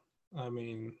pet. I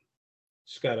mean,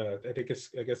 just gotta. I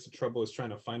guess the trouble is trying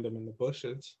to find them in the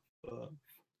bushes.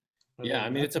 Yeah, I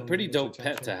mean, it's a pretty dope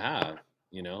pet to have,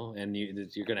 you know, and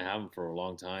you're gonna have them for a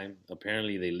long time.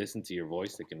 Apparently, they listen to your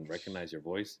voice; they can recognize your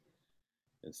voice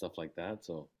and stuff like that.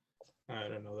 So I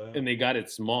don't know that. And they got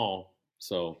it small,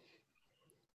 so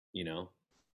you know.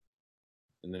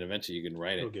 And then eventually, you can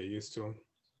ride it. You'll get used to them.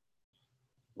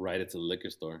 Ride it to the liquor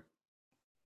store,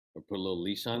 or put a little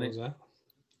leash on it. That?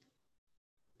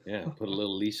 Yeah, put a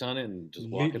little leash on it and just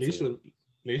walk it.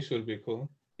 Leash would be cool.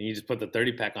 And you just put the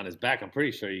 30-pack on his back. I'm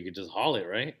pretty sure you could just haul it,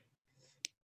 right?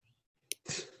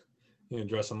 You can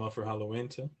dress him up for Halloween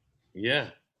too. Yeah,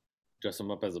 dress him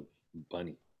up as a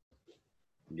bunny.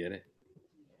 Get it?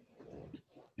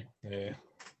 Yeah.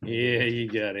 Yeah, you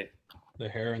got it. The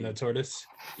hare and the tortoise.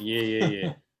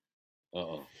 Yeah.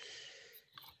 Uh-oh.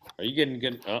 Are you getting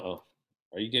good? Uh-oh.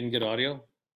 Are you getting good audio?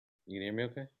 You can hear me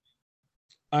okay?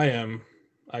 I am.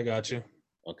 I got you.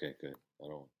 Okay, good.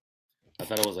 I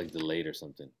thought it was like delayed or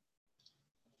something.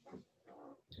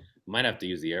 Might have to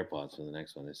use the AirPods for the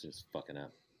next one. This is fucking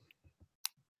up.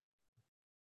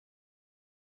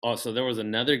 Oh, so there was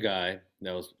another guy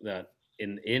that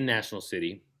in National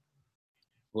City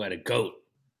who had a goat.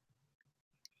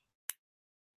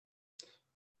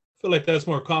 I feel like that's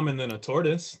more common than a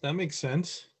tortoise. That makes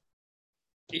sense.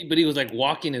 But he was like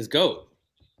walking his goat.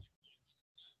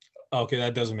 Okay,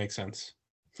 that doesn't make sense.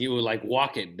 He would like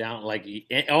walk it down and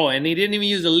he didn't even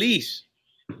use a leash.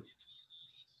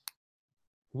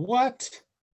 What?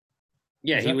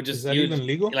 Yeah, is that even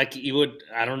legal? Like he would.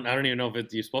 I don't even know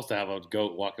if you're supposed to have a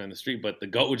goat walking on the street, but the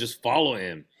goat would just follow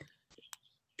him.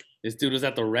 This dude was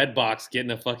at the Red Box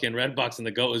getting a fucking Red Box, and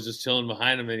the goat was just chilling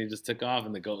behind him, and he just took off,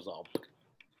 and the goat was all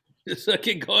just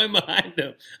fucking going behind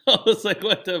him. I was like,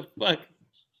 what the fuck?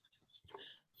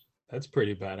 That's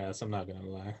pretty badass. I'm not gonna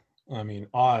lie. I mean,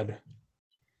 odd.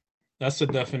 That's the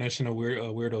definition of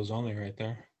weirdos only, right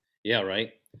there. Yeah,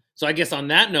 right. So I guess on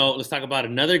that note, let's talk about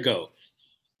another goat,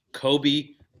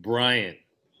 Kobe Bryant.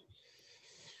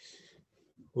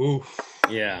 Oof.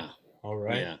 Yeah. All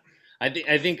right. Yeah. I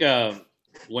think it's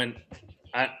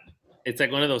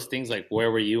like one of those things like, where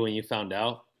were you when you found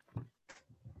out?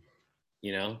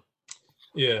 You know?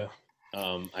 Yeah.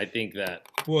 I think that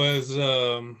was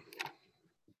Go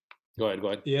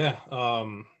ahead. Yeah.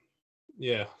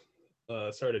 Yeah.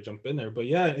 Sorry to jump in there, but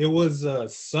yeah, it was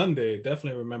Sunday.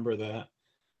 Definitely remember that.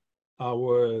 I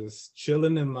was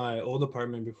chilling in my old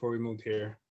apartment before we moved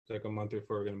here, like a month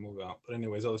before we we're gonna move out. But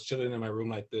anyways, I was chilling in my room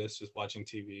like this, just watching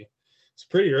TV. It's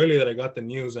pretty early that I got the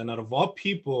news, and out of all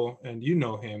people, and you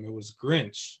know him, it was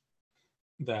Grinch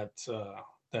that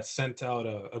sent out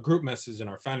a group message in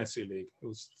our fantasy league. It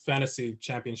was fantasy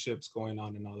championships going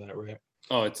on and all that, right?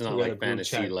 Oh, it's not like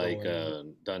fantasy like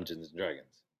Dungeons and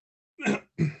Dragons.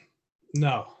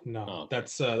 No. Oh, okay.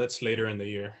 That's later in the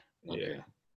year. Okay. Yeah.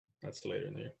 That's later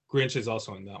in the year. Grinch is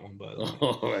also in that one, but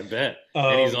oh, I bet.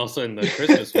 And he's also in the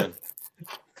Christmas one.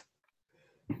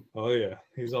 Oh yeah,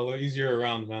 he's year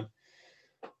around, man.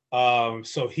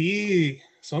 So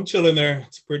I'm chilling there.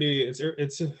 It's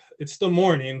the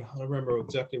morning. I don't remember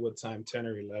exactly what time, 10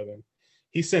 or 11.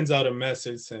 He sends out a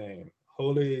message saying,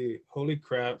 Holy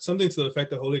crap, something to the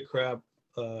effect of holy crap,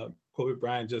 Kobe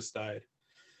Bryant just died.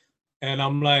 And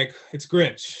I'm like, it's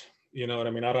Grinch. You know what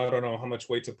I mean? I don't know how much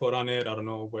weight to put on it. I don't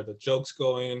know where the joke's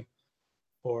going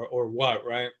or what,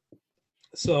 right?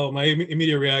 So my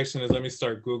immediate reaction is let me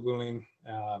start Googling.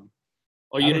 Oh,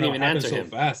 I you don't didn't know. It even happened answer so him.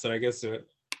 fast that I guess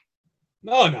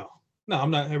no, no, no.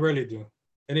 I'm not. I rarely do.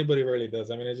 Anybody rarely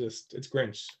does. I mean, it's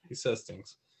Grinch. He says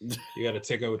things. You got to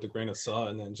take it with a grain of salt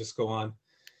and then just go on.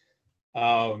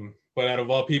 But out of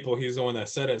all people, he's the one that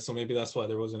said it, so maybe that's why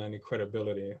there wasn't any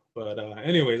credibility. But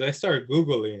anyways, I started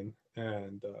Googling,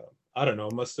 and I don't know,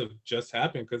 it must have just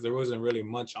happened because there wasn't really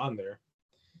much on there.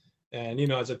 And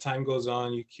as the time goes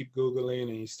on, you keep Googling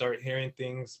and you start hearing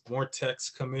things, more texts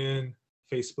come in,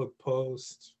 Facebook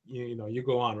posts, you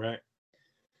go on, right?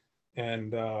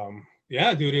 And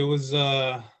yeah, dude,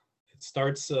 it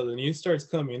starts the news starts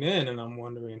coming in, and I'm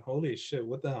wondering, holy shit,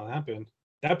 what the hell happened?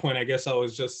 At that point, I guess I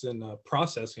was just in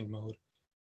processing mode,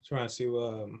 trying to see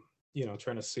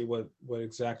trying to see what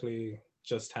exactly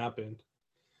just happened.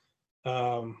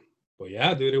 But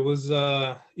yeah, dude, it was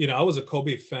I was a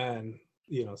Kobe fan,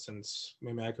 since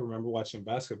maybe I can remember watching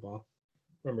basketball.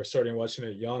 Remember starting watching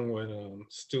it young when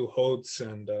Stu Holtz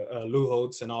and Lou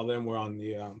Holtz and all them were on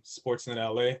the Sportsnet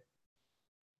LA.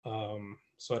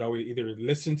 So I'd always either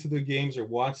listen to the games or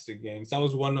watch the games. That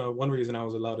was one reason I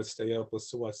was allowed to stay up, was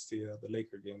to watch the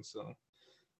Laker game. So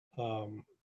um,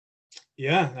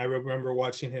 yeah, I remember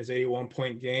watching his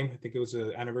 81-point game. I think it was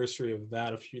the anniversary of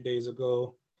that a few days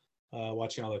ago.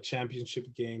 Watching all the championship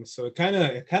games, so it kind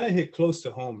of hit close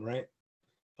to home, right?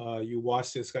 You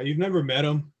watch this guy. You've never met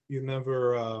him. You've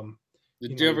never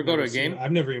Did you ever you've go to never a seen. game?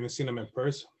 I've never even seen him in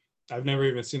person. I've never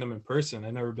even seen him in person.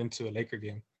 I've never been to a Laker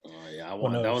game. Oh yeah, I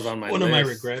One want that of was on my one of my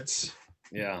list. regrets.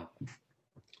 Yeah,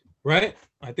 Right?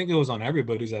 I think it was on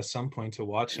everybody's at some point to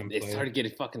watch him it play. started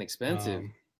getting fucking expensive.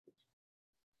 Um,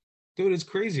 Dude, it's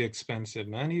crazy expensive,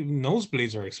 man. Even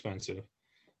nosebleeds are expensive.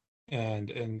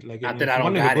 And like, I Not mean, that if I you don't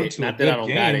wanted to got go it. to a Not that I good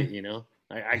don't got it. game,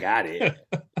 I got it.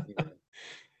 Yeah.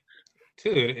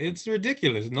 dude, it's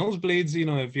ridiculous. Nosebleeds,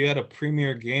 if you had a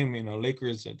premier game,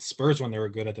 Lakers and Spurs when they were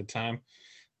good at the time,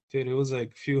 dude, it was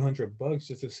like a few $100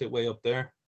 just to sit way up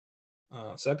there.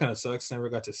 So that kind of sucks. Never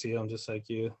got to see them, just like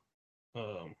you.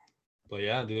 Um, but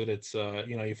yeah, dude, it's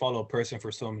you follow a person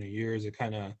for so many years, it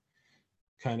kind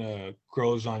of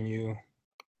grows on you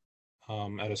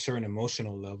at a certain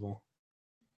emotional level.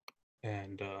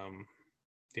 And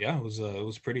yeah, it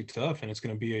was pretty tough, and it's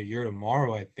going to be a year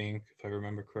tomorrow, I think, if I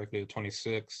remember correctly, the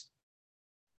 26th.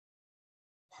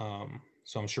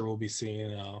 So I'm sure we'll be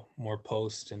seeing more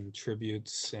posts and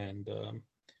tributes and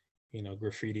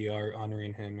graffiti art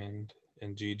honoring him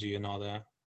and Gigi and all that.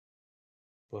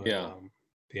 But Yeah.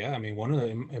 yeah, I mean, one of the,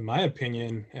 in my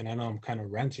opinion, and I know I'm kind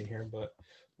of ranting here, but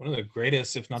one of the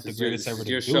greatest, if not the greatest This ever is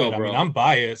to your do show, it. I mean, bro. I'm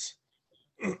biased.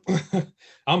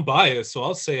 I'm biased, so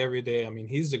I'll say every day. I mean,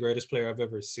 he's the greatest player I've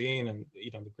ever seen, and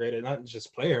the greatest, not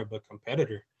just player but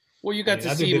competitor. Well, you I got mean,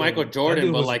 to see Michael that Jordan,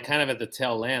 dude but was like kind of at the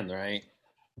tail end, right?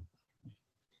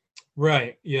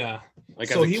 right. Yeah. Like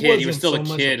as So a he kid, you were wasn't still a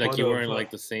so much a kid. Like part you of weren't like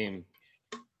the same.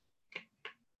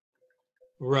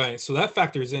 right. So that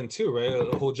factors in too,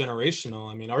 right? The whole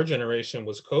generational. I mean, our generation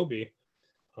was Kobe.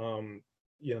 Um,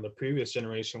 the previous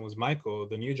generation was Michael.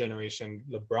 The new generation,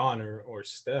 LeBron or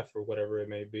Steph or whatever it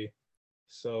may be.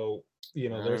 So I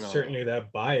don't there's know. certainly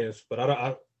that bias,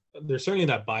 but there's certainly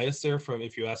that bias there from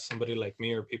if you ask somebody like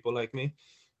me or people like me,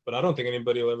 but I don't think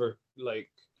anybody will ever like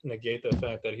negate the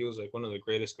fact that he was like one of the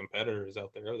greatest competitors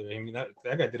out there. I mean, that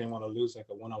guy didn't want to lose like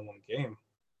a one-on-one game.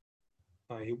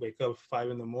 He wake up 5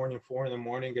 in the morning, 4 in the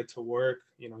morning, get to work.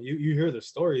 You hear the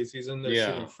stories. He's in there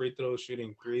shooting Yeah. free throws,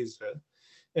 shooting threes.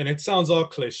 And it sounds all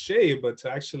cliche, but to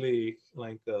actually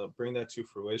like bring that to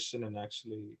fruition and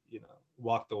actually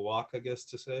walk the walk, I guess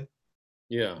to say,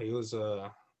 Yeah. he was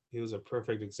a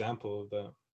perfect example of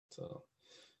that. So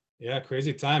yeah,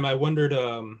 crazy time. I wondered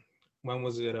when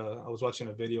was it? I was watching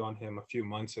a video on him a few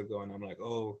months ago, and I'm like,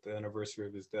 oh, the anniversary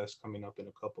of his death coming up in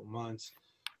a couple months.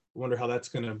 I wonder how that's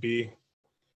gonna be.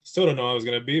 Still don't know how it's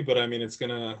gonna be, but I mean, it's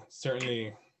gonna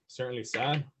certainly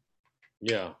sad.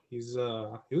 Yeah. He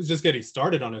was just getting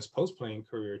started on his post playing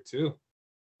career too.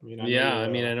 I mean, I know Yeah. I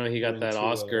mean, I know he you're got that into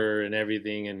Oscar and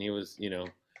everything, and he was,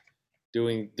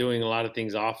 doing a lot of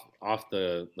things off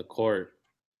the court.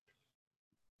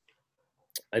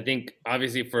 I think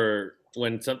obviously for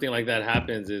when something like that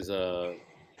happens how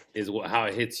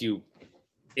it hits you.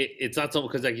 It's not so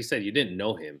because like you said, you didn't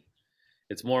know him.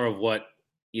 It's more of what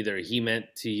either he meant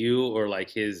to you or like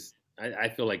his. I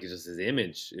feel like it's just his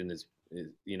image and his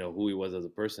who he was as a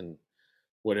person,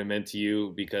 what it meant to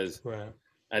you because right.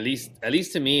 at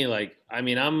least to me, like I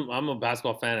mean, I'm a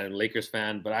basketball fan and Lakers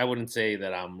fan, but I wouldn't say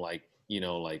that I'm like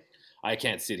like I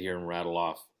can't sit here and rattle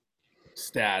off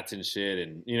stats and shit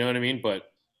and you know what I mean.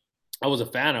 But I was a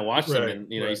fan. I watched them Right, and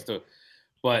I right. used to,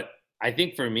 but I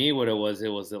think for me, what it was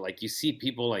that like you see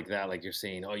people like that, like you're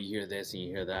saying, oh, you hear this and you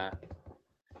hear that,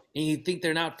 and you think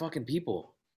they're not fucking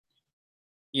people.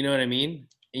 You know what I mean?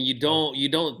 And Oh, you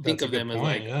don't think that's a of good them as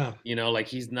point. like, Yeah. like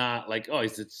he's not like, oh,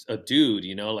 he's a dude.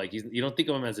 Like you don't think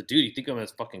of him as a dude. You think of him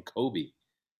as fucking Kobe.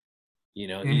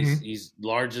 Mm-hmm. He's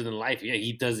larger than life. Yeah,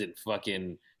 he doesn't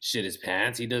fucking shit his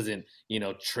pants. He doesn't,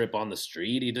 trip on the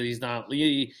street. He's not.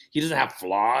 He doesn't have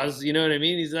flaws. You know what I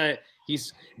mean? He's not.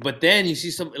 He's. But then you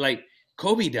see some like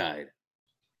Kobe died.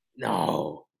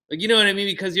 No, like you know what I mean?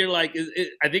 Because you're like,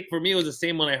 I think for me it was the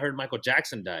same when I heard Michael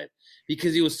Jackson died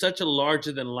because he was such a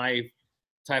larger than life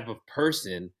type of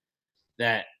person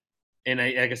that and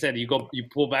I like I said, you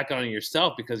pull back on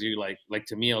yourself because you like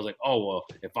to me, I was like, oh well,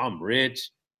 if I'm rich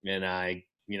and I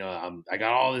got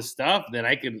all this stuff, then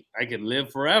I could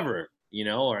live forever,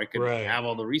 or I could Right. have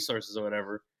all the resources or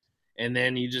whatever. And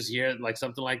then you just hear like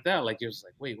something like that, like you're just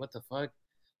like, wait, what the fuck?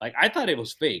 Like I thought it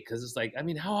was fake because it's like, I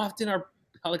mean, how often are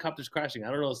helicopters crashing? I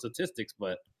don't know the statistics,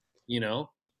 but you know,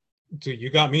 Dude, you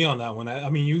got me on that one. I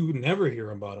mean, you never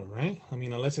hear about him, right? I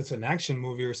mean, unless it's an action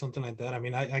movie or something like that. I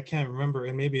mean, I can't remember,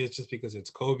 and maybe it's just because it's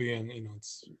Kobe and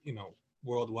it's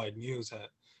worldwide news.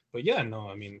 But yeah, no,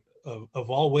 I mean, of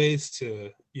all ways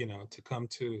to to come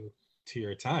to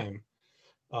your time,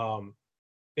 um,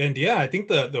 and yeah, I think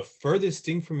the furthest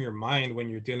thing from your mind when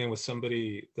you're dealing with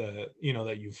somebody that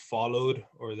that you've followed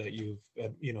or that you've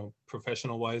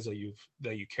professional wise that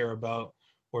you care about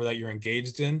or that you're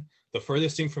engaged in, the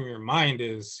furthest thing from your mind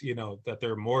is that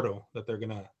they're mortal, that they're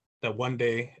gonna that one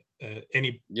day,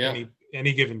 yeah.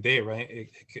 any given day, right,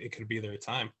 it could be their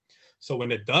time. So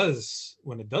when it does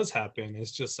happen,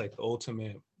 it's just like the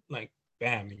ultimate, like,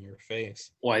 bam in your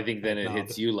face. Well, I think then Like, it no,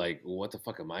 hits you like, what the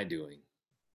fuck am I doing?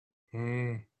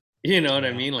 mm, You know what I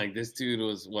yeah. mean? Like this dude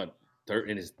was what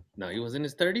in his no, he was in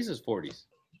his 30s or 40s.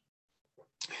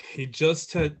 He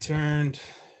just had turned,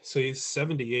 so he's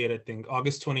 78, I think.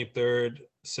 August 23rd,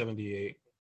 78.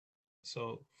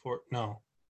 So for no,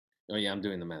 Oh yeah, I'm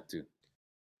doing the math too.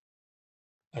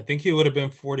 I think he would have been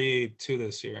 42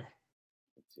 this year.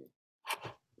 Let's see.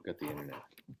 Got the internet.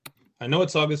 I know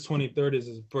it's August 23rd is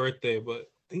his birthday, but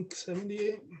I think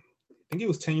 78. I think he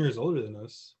was 10 years older than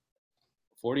us.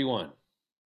 41.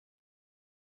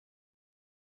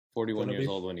 41 Gonna years be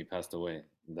old when he passed away.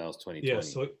 That was yeah,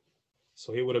 2020.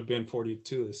 so he would have been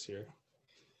 42 this year.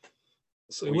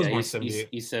 So he Oh was yeah, born he's 78.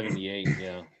 he's 78.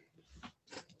 Yeah.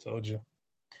 Told you.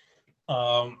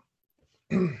 Um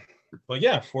but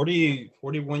yeah,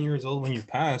 41 years old when you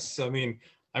pass. I mean,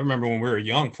 I remember when we were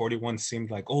young, 41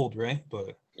 seemed like old, right?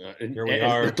 But here we The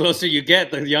are. closer you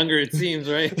get, the younger it seems,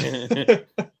 right?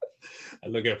 I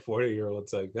look at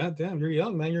 40-year-olds like, God damn, you're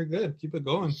young, man. You're good. Keep it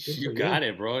going. Good You for you. got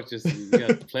it, bro. It's just you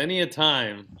got plenty of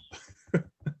time.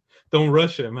 Don't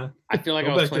rush it, man. I feel like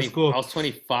Go I was back to 20. I school. was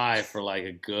 25 for like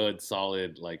a good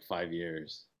solid like 5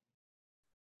 years.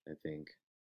 I think.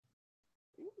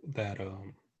 That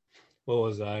what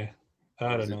was I? Or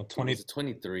I don't know. was 20. it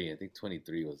 23? I think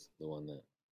 23 was the one that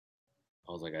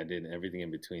I was like I did everything in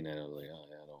between that. I was like, oh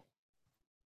yeah, no.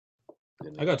 I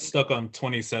Didn't got think stuck about it. on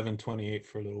 27, 28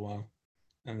 for a little while.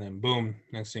 And then boom,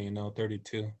 next thing you know,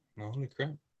 32. No, holy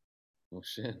crap. Oh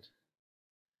shit.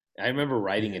 I remember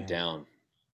writing it Yeah. down,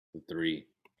 the three,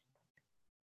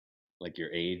 like your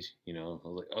age, I was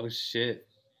like, oh shit.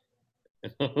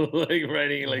 Like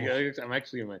writing like Oh. I'm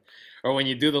actually in my or when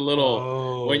you do the little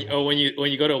Oh. when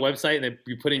you go to a website and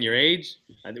you put in your age,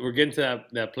 we're getting to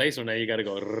that place where now you gotta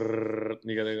go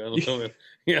you gotta go a little bit,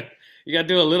 yeah, you gotta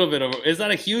do a little bit of it's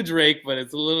not a huge rake, but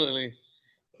it's a little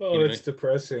Oh, you know it's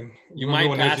depressing. you Remember might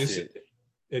when pass it.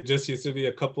 it just used to be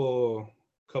a couple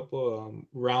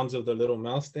rounds of the little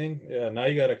mouse thing? Yeah, now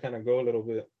you gotta kind of go a little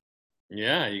bit.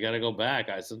 Yeah, you got to go back.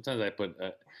 I sometimes I put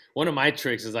one of my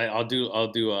tricks is I'll do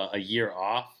a year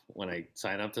off when I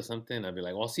sign up to something. I'll be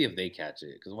like, well, I'll see if they catch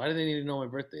it because why do they need to know my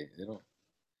birthday? They don't,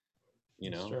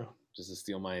 you That's know, true. just to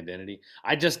steal my identity.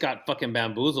 I just got fucking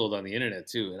bamboozled on the internet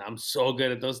too, and I'm so good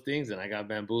at those things, and I got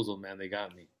bamboozled, man. They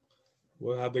got me.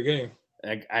 We'll have the game.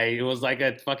 It was like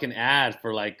a fucking ad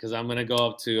for like because I'm gonna go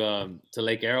up to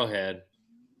Lake Arrowhead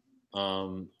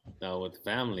with the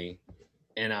family,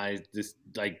 and this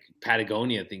like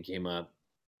Patagonia thing came up,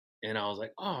 and I was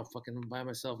like, oh, I'm fucking by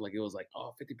myself. Like it was like,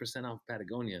 oh, 50% off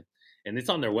Patagonia, and it's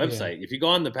on their Yeah. website. If you go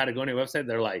on the Patagonia website,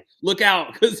 they're like, look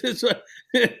out, because it's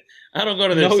I don't go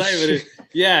to their No site, but shit.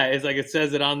 yeah, it's like it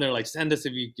says it on there, like send us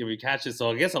if you catch it.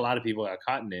 So I guess a lot of people got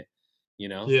caught in it, you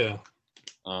know. Yeah.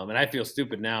 And I feel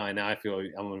stupid now, and now I'm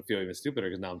gonna feel even stupider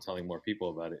because now I'm telling more people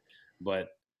about it. But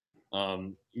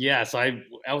yeah, so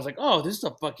I was like, oh, this is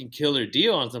a fucking killer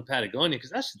deal on some Patagonia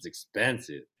because that shit's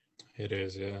expensive. It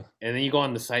is, yeah. And then you go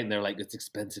on the site and they're like, it's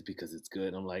expensive because it's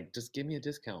good. I'm like, just give me a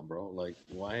discount, bro. Like,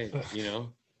 why? It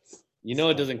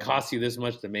Stop doesn't that. cost you this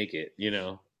much to make it.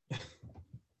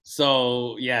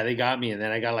 So yeah, they got me, and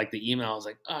then I got like the email. I was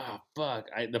like, ah, fuck.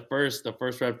 The first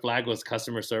red flag was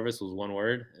customer service was one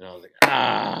word, and I was like,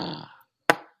 ah.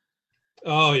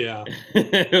 Oh yeah,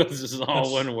 It was just all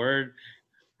that's one word.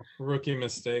 rookie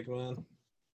mistake, man.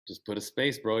 Just put a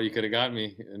space, bro. You could have got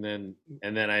me, and then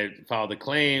I filed a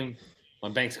claim. My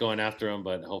bank's going after them,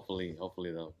 but hopefully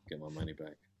they'll get my money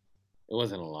back. It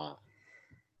wasn't a lot,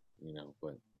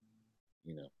 but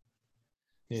you know.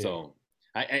 Yeah. So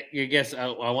I guess I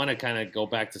want to kind of go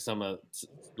back to some of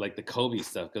like the Kobe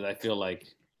stuff because I feel like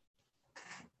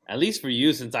at least for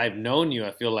you, since I've known you,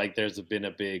 I feel like there's been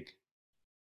a big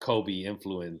Kobe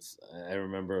influence. I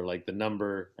remember like the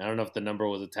number. I don't know if the number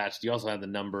was attached. You also had the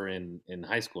number in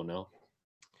high school, no?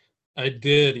 I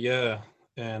did, yeah.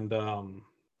 And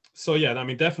so yeah, I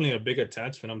mean definitely a big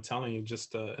attachment. I'm telling you,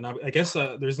 just and I guess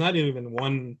there's not even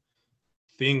one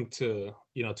thing to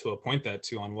to point that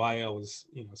to on why I was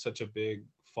such a big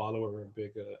follower, a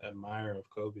big admirer of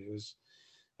Kobe. It was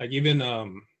like even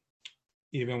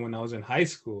when I was in high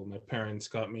school, my parents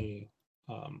got me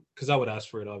because I would ask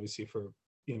for it obviously for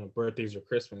birthdays or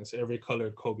Christmas, every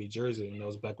colored Kobe jersey, and that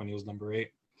was back when he was number 8.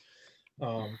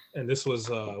 And this was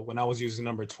when I was using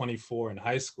number 24 in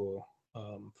high school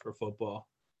for football.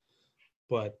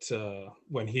 But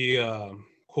when he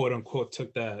quote unquote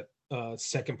took that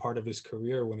second part of his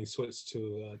career, when he switched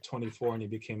to 24 and he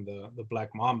became the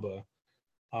Black Mamba,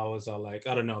 I was like,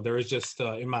 I don't know. There was just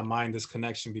in my mind this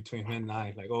connection between him and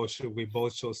I. Like, oh, shoot, we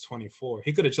both chose 24.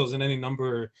 He could have chosen any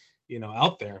number,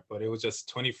 out there, but it was just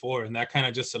 24, and that kind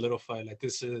of just solidified like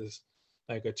this is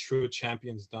like a true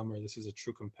champion's number. This is a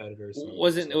true competitor's number.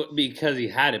 Wasn't So, it because he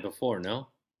had it before? No,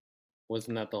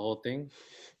 wasn't that the whole thing?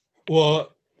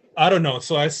 well, I don't know.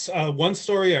 So one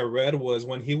story I read was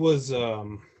when he was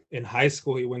in high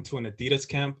school, he went to an Adidas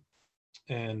camp,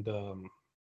 and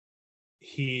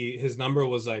his number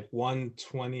was like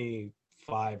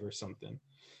 125 or something.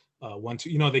 One two,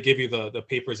 they give you the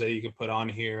papers that you can put on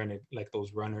here, and it like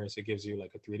those runners, it gives you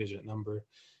like a 3-digit number.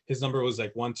 His number was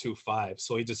like 125,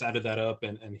 so he just added that up,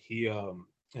 and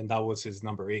that was his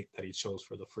number 8 that he chose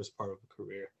for the first part of the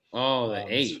career. Oh, the um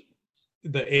eight.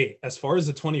 the 8. As far as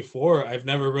the 24, I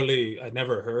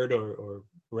never heard or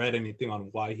read anything on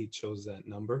why he chose that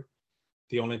number.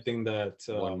 The only thing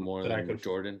One more that I than could,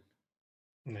 Jordan.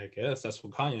 I guess that's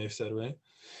what Kanye said, right?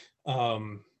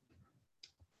 um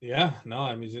Yeah, no,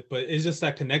 I mean, but it's just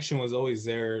that connection was always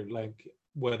there, like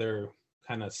whether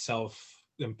kind of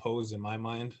self-imposed in my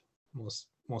mind, most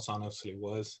honestly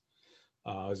was.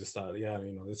 I just thought, yeah,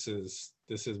 this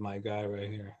is my guy right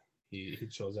here. He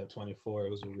chose that 24.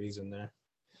 It was a reason there.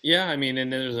 Yeah, I mean,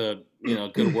 and there's a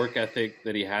good work ethic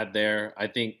that he had there.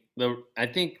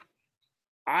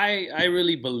 I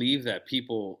really believe that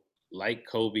people like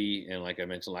Kobe and like I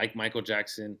mentioned, like Michael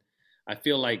Jackson, I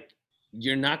feel like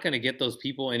you're not going to get those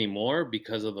people anymore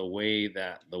because of the way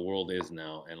that the world is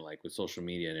now and like with social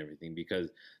media and everything.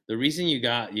 Because the reason you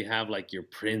have like your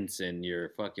Prince and your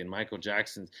fucking Michael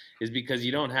Jacksons is because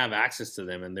you don't have access to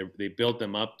them and they built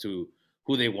them up to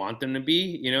who they want them to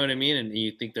be. You know what I mean? And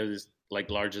you think they're this like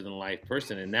larger than life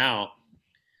person. And now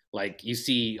like you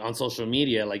see on social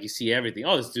media, like you see everything.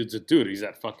 Oh, this dude's a dude. He's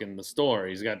at fucking the store.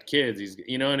 He's got kids.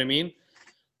 You know what I mean?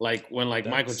 Like when like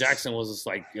Michael That's Jackson was just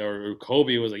like, or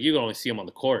Kobe was like, you can only see him on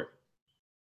the court.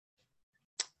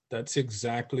 That's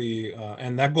exactly,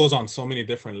 and that goes on so many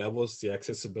different levels. The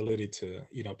accessibility to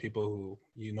people who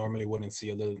you normally wouldn't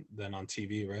see other than on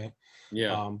TV, right?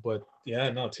 Yeah, But yeah,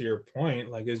 no, to your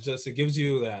point, like it gives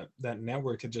you that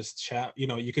network to just chat.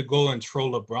 You could go and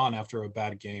troll LeBron after a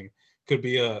bad game. Could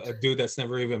be a dude that's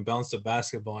never even bounced a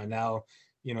basketball, and now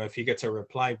if he gets a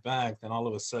reply back, then all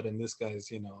of a sudden this guy's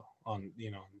on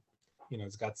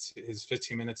he's got his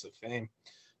 15 minutes of fame.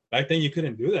 Back then you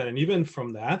couldn't do that, and even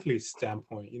from the athlete's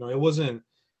standpoint, it wasn't,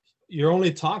 your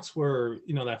only talks were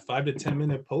that 5 to 10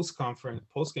 minute post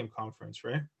game conference,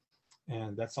 right?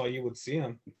 And that's all you would see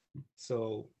him.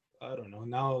 So I don't know,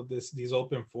 now these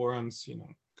open forums,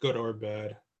 good or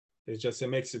bad, it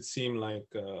makes it seem like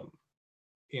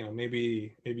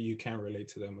maybe you can relate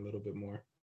to them a little bit more.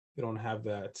 You don't have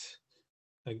that,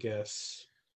 I guess.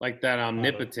 like that I don't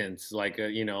omnipotence, like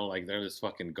like they're this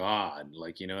fucking god,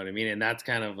 like you know what I mean. And that's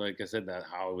kind of like I said, that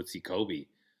how I would see Kobe.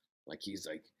 Like he's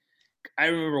like, I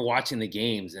remember watching the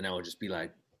games and I would just be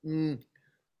like, they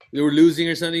were losing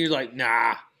or something. He's like,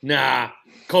 nah,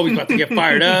 Kobe's about to get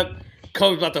fired up.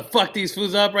 Kobe's about to fuck these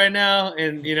fools up right now,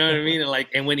 and you know what I mean. And like,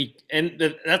 and when he,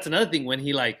 that's another thing when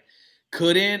he like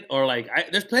couldn't, or like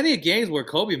there's plenty of games where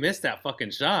Kobe missed that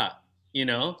fucking shot. You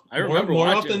know, I remember More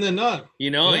watching. often than not.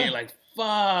 You know, and Yeah. you're like,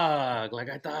 fuck, like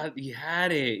I thought he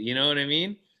had it. You know what I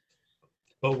mean?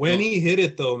 But when So he hit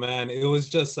it though, man, it was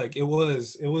just like it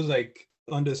was like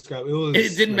undescribable. It it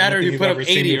was didn't like matter if nothing you you've put up ever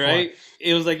seen 80, before. right?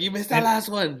 It was like you missed that And last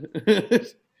one.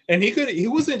 and he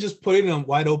wasn't just putting them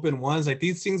wide open ones. Like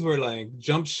these things were like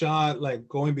jump shot, like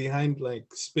going behind, like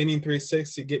spinning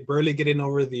 360, barely getting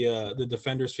over the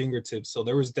defender's fingertips. So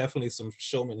there was definitely some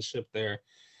showmanship there.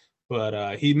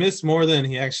 But he missed more than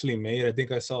he actually made. I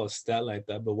think I saw a stat like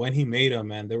that. But when he made them,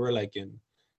 man, they were like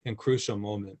in crucial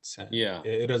moments. And Yeah.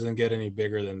 it doesn't get any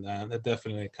bigger than that. That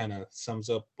definitely kind of sums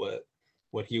up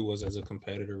what he was as a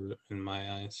competitor in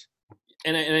my eyes.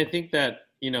 And I think that,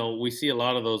 you know, we see a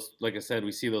lot of those, like I said,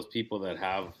 we see those people that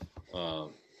have uh,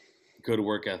 good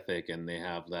work ethic, and they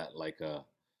have that like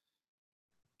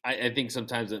I think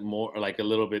sometimes it more like a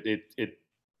little bit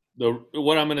the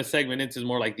what I'm going to segment into is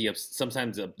more like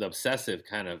sometimes the obsessive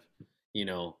kind of, you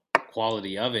know,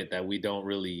 quality of it that we don't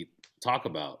really talk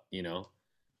about, you know.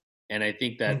 And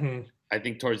Mm-hmm. I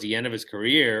think towards the end of his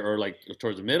career, or like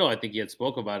towards the middle, I think he had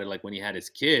spoke about it, like when he had his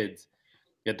kids,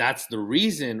 that that's the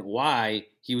reason why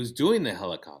he was doing the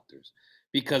helicopters,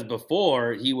 because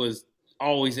before he was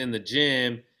always in the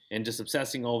gym and just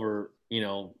obsessing over, you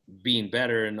know, being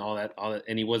better and all that,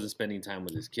 and he wasn't spending time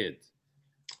with his kids,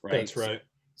 right? That's right.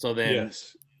 So then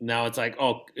Yes. now it's like,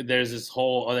 oh, there's this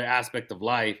whole other aspect of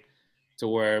life to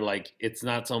where like it's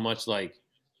not so much like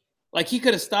he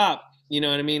could have stopped, you know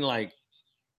what I mean, like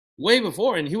way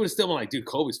before, and he would have still been like, dude,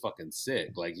 Kobe's fucking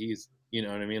sick, like he's, you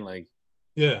know what I mean, like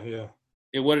Yeah. Yeah.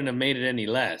 it wouldn't have made it any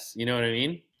less, you know what I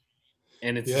mean?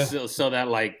 And it's Yeah. so that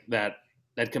like that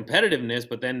competitiveness,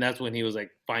 but then that's when he was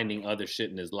like finding other shit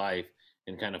in his life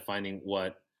and kind of finding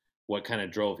what kind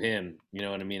of drove him, you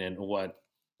know what I mean, and what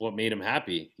made him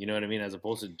happy, you know what I mean, as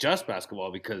opposed to just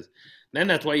basketball. Because then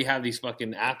that's why you have these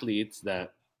fucking athletes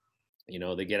that, you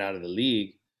know, they get out of the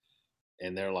league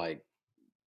and they're like,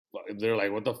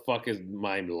 what the fuck is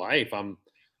my life? I'm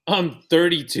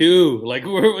 32. Like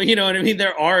we're, you know what I mean?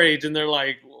 They're our age and they're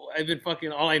like, I've been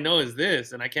fucking, all I know is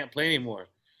this and I can't play anymore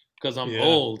because I'm Yeah.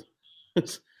 old.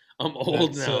 I'm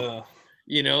old That's now.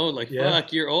 You know, like yeah.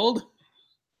 fuck, you're old.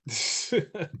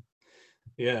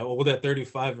 Yeah. Well, at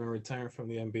 35 and retiring from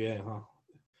the NBA, huh?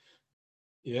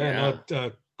 Yeah, Yeah.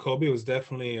 no, Kobe was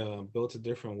definitely built a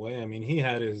different way. I mean, he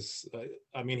had his,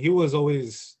 I mean, he was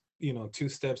always, two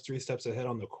steps, three steps ahead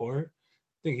on the court.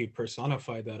 I think he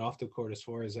personified that off the court as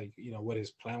far as like, what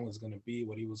his plan was going to be,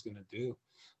 what he was going to do.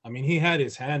 I mean, he had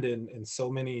his hand in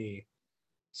so many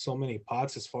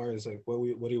pots as far as like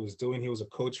what he was doing. He was a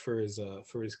coach for his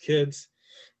kids.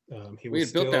 He We was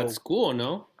had built that still school,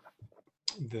 no?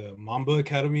 the Mamba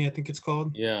Academy, I think it's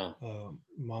called. Yeah.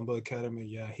 Mamba Academy.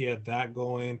 Yeah, he had that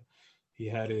going. He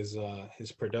had his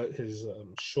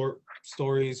short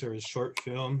stories or his short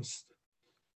films.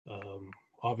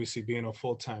 Obviously, being a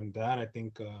full time dad, I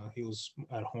think he was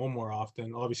at home more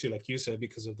often. Obviously, like you said,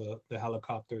 because of the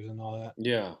helicopters and all that.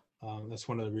 Yeah. That's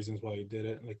one of the reasons why he did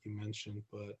it, like you mentioned.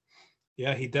 But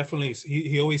yeah, he definitely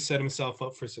he always set himself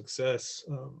up for success.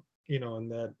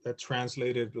 And that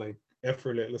translated like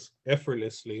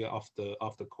effortlessly off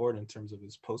the court in terms of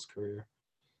his post career,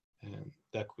 and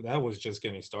that was just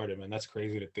getting started, man. That's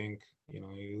crazy to think. He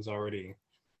was already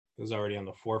on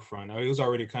the forefront. He was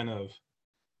already kind of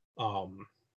um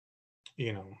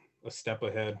you know a step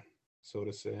ahead, so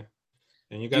to say.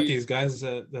 And you Do got you, these guys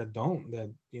that they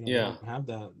yeah. don't have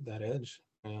that edge.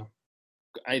 Yeah.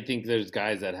 I think there's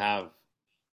guys that have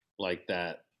like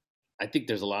that. I think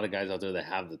there's a lot of guys out there that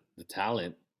have the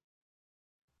talent,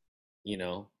 you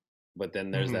know, but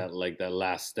then there's Hmm. that like that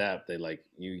last step. They like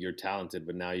you're talented,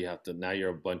 but now you have to, now you're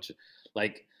a bunch of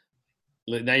like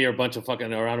now you're a bunch of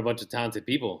fucking around a bunch of talented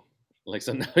people. Like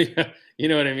so now you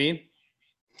know what I mean?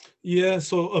 Yeah,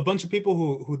 so a bunch of people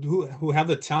who have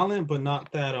the talent, but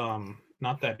not that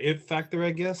it factor,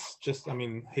 I guess. Just, I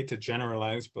mean, hate to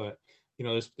generalize, but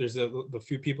there's the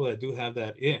few people that do have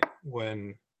that it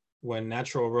when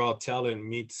natural raw talent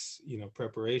meets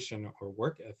preparation or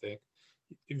work ethic.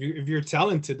 If you're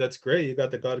talented, that's great. You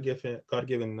got the God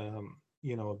given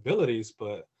abilities,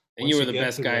 but And you once were you the get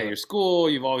best to guy at the your school.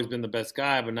 You've always been the best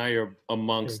guy, but now you're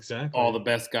amongst all exactly. the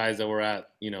best guys that were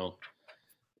at, you know,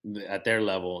 at their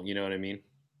level. You know what I mean?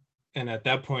 And at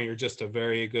that point, you're just a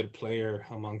very good player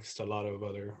amongst a lot of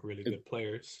other really And, good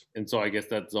players. and so I guess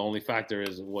that's the only factor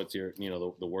is what's your, you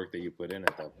know, the work that you put in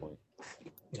at that point.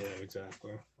 Yeah,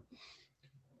 exactly.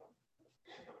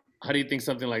 How do you think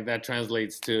something like that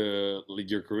translates to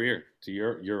your career, to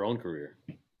your own career?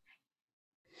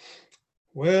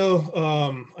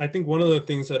 Well, I think one of the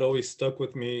things that always stuck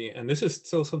with me, and this is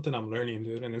still something I'm learning,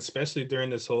 dude, and especially during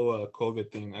this whole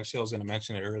COVID thing. Actually, I was gonna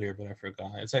mention it earlier, but I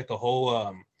forgot. It's like the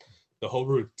whole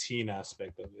routine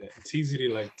aspect of it. It's easy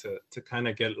to to kind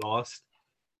of get lost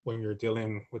when you're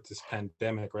dealing with this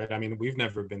pandemic, right? I mean, we've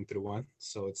never been through one,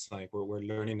 so it's like we're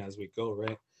learning as we go,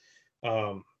 right?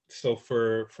 So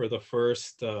for the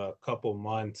first couple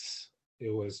months, it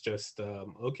was just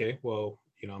okay. Well,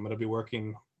 I'm gonna be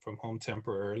working from home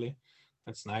temporarily.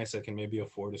 That's nice. I can maybe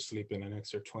afford to sleep in an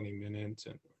extra 20 minutes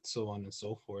and so on and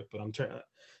so forth. But I'm trying.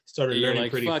 Started And you're learning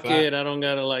like, pretty fuck fast. it, I don't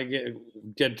gotta like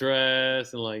get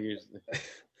dressed and like you're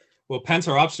Well, pants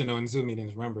are optional in Zoom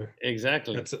meetings. Remember,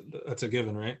 exactly. that's a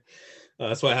given, right?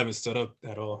 That's why I haven't stood up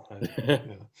at all. Yeah.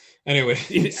 Anyway,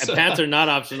 so, Pants are not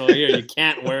optional here. You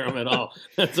can't wear them at all.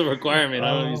 That's a requirement.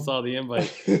 I don't know if you um, saw the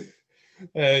invite.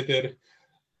 I did.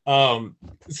 Um,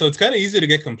 so it's kind of easy to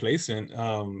get complacent.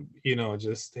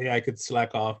 Just hey, I could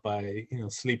slack off by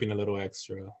sleeping a little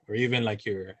extra, or even like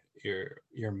your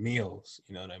meals.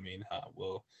 You know what I mean?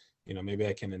 Well, maybe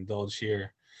I can indulge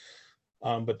here.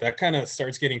 But that kind of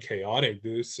starts getting chaotic,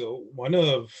 dude. So one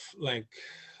of like,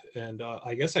 and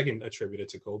I guess I can attribute it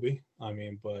to Kobe. I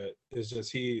mean, but it's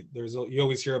just you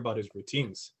always hear about his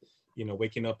routines.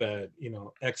 Waking up at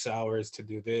X hours to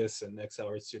do this and X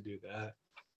hours to do that.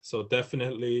 So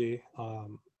definitely,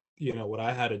 what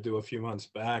I had to do a few months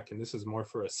back, and this is more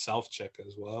for a self check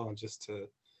as well, and just to,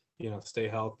 stay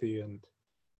healthy and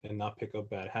not pick up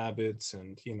bad habits,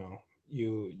 and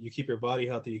you keep your body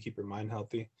healthy, you keep your mind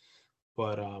healthy,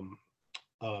 but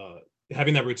uh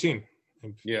having that routine,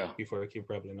 and Yeah. before I keep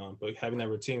rambling on, but having that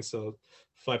routine. So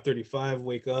 5:35,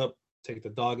 wake up, take the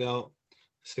dog out,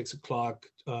 6 o'clock,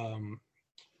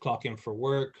 clock in for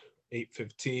work,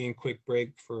 8:15, quick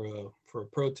break for a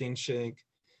protein shake,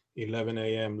 11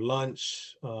 a.m.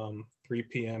 lunch, 3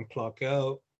 p.m. clock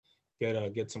out,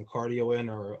 get some cardio in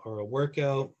or a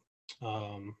workout,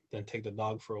 then take the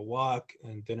dog for a walk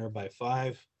and dinner by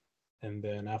 5. And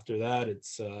then after that,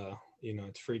 it's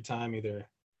free time, either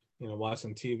watch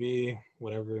some TV,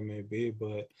 whatever it may be.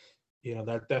 But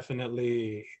that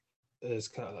definitely has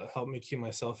kind of helped me keep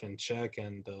myself in check,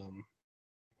 and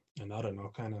I don't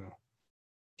know, kind of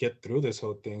get through this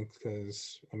whole thing.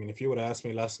 Because I mean, if you would have asked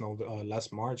me last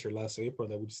March or last April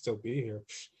that we'd still be here,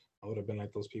 I would have been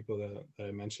like those people that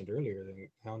I mentioned earlier. Then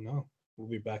hell no, we'll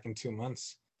be back in 2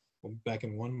 months. We'll be back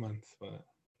in 1 month. But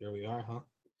here we are, huh?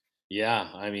 Yeah,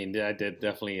 I mean, I did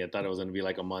definitely. I thought it was gonna be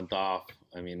like a month off.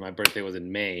 I mean, my birthday was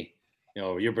in May.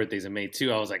 Your birthday's in May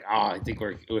too. I was like, oh, I think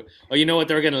oh, you know what?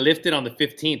 They were gonna lift it on the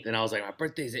 15th, and I was like, my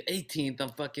birthday's the 18th. I'm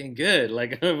fucking good.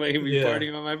 Like, I'm gonna be Yeah.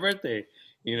 partying on my birthday.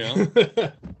 You know?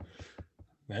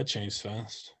 That changed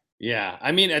fast. Yeah.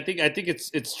 I mean, I think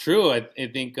it's true. I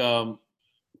think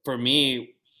for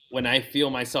me, when I feel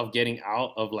myself getting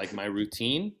out of like my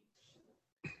routine,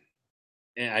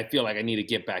 and I feel like I need to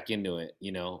get back into it,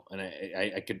 and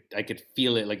I could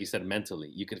feel it, like you said, mentally.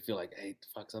 You could feel like, hey,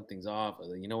 fuck, something's off.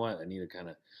 Or, you know what? I need to kind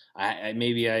of,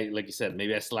 maybe like you said,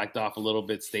 maybe I slacked off a little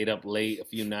bit, stayed up late a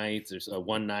few nights or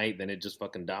one night, then it just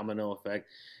fucking domino effect.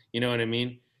 You know what I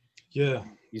mean? Yeah,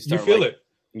 You you start feel like, it.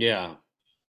 yeah,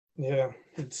 Yeah,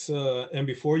 it's and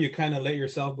before you kind of let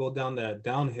yourself go down that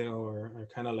downhill, or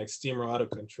kind of like steamer out of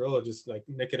control, just like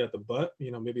nick it at the butt.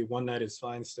 Maybe one night is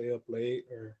fine, stay up late,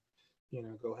 or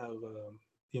go have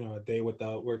a day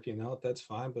without working out. That's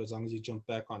fine, but as long as you jump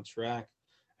back on track,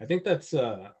 I think that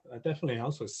definitely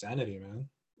helps with sanity, man.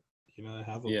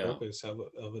 Have a yeah, purpose, have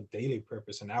a daily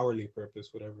purpose, an hourly purpose,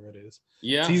 whatever it is. It's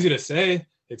yeah. easy to say.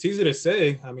 It's easy to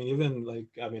say. I mean, even like,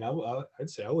 I mean, I'd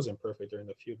say I wasn't perfect during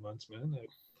the few months, man. Like,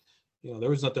 there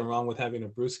was nothing wrong with having a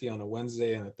brewski on a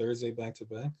Wednesday and a Thursday back to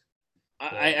back.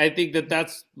 But I think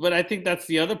but I think that's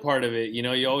the other part of it.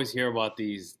 You always hear about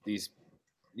these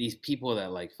people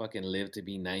that like fucking live to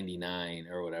be 99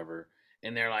 or whatever,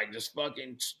 and they're like just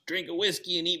fucking drink a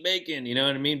whiskey and eat bacon, you know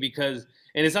what I mean? Because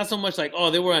and it's not so much like, oh,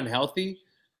 they were unhealthy,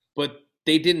 but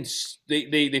they didn't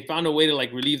they found a way to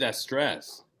like relieve that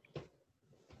stress,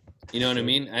 you know what I sure,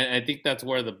 mean? I think that's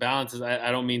where the balance is.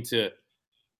 I don't mean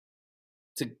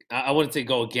I wouldn't say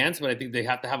go against, but I think they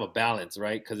have to have a balance,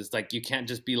 right? Because it's like you can't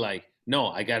just be like, no,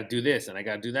 I got to do this and I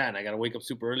got to do that and I got to wake up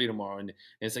super early tomorrow. And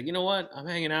it's like, you know what? I'm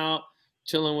hanging out,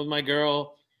 chilling with my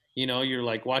girl. You're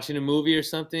like watching a movie or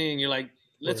something, and you're like,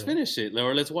 let's right. finish it,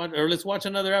 or let's watch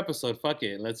another episode. Fuck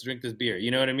it, let's drink this beer.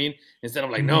 You know what I mean? Instead of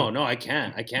like, Hmm. no, no, I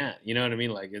can't. You know what I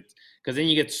mean? Like it's because then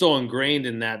you get so ingrained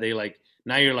in that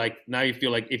now you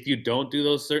feel like if you don't do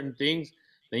those certain things,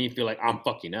 then you feel like I'm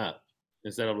fucking up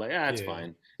instead of like, it's Yeah,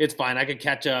 fine. It's fine. I could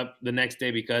catch up the next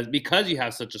day because you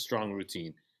have such a strong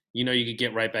routine. You could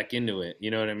get right back into it.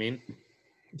 You know what I mean?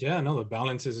 Yeah, no, the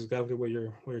balance is exactly what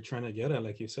you're trying to get at.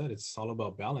 Like you said, it's all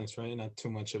about balance, right? Not too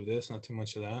much of this, not too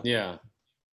much of that. Yeah.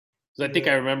 'Cause I think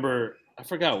I Yeah. remember, I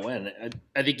forgot when.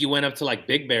 I think you went up to like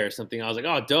Big Bear or something. I was like,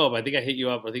 oh, dope. I think I hit you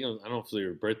up. I think it was, I don't know if it was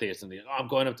your birthday or something. Oh, I'm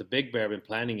going up to Big Bear. I've been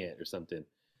planning it or something.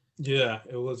 Yeah,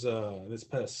 it was this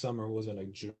past summer, was it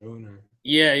like June or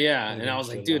Yeah, yeah. And maybe I in was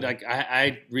like, dude, July? like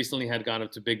I recently had gone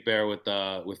up to Big Bear with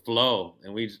Flo,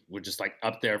 and we were just like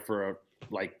up there for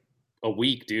like a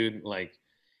week, dude. Like,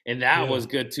 and that Yeah, was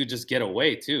good to just get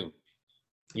away too.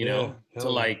 You yeah, know, to hell yeah.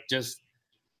 like just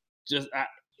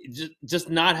just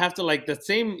not have to like the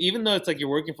same. Even though it's like you're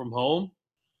working from home,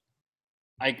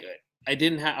 I I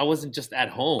didn't have I wasn't just at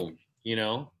home. You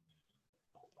know,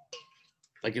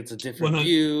 like it's a One different hundred.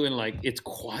 view and like it's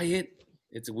quiet.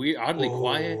 It's weird, oddly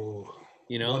quiet. Oh,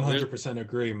 You one know, hundred percent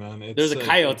agree, man. there's It's a like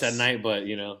coyotes at night, but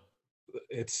you know.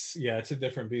 it's yeah, it's a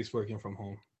different beast working from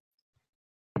home.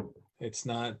 It's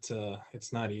not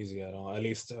easy at all. At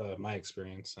least my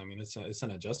experience. I mean, it's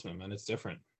an adjustment, man. It's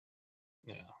different.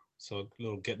 Yeah. So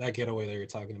little get that getaway that you're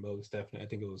talking about was definitely. I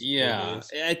think it was 4 Yeah,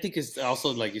 days. I think it's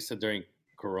also like you said during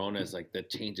Corona is like the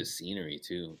change of scenery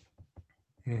too.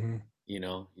 Hmm. You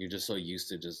know, you're just so used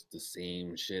to just the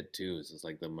same shit too. It's just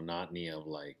like the monotony of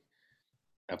like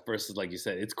at first it's like you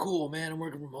said, it's cool, man. I'm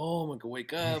working from home. I can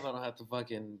wake up. I don't have to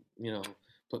fucking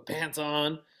put pants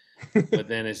on. But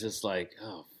then it's just like,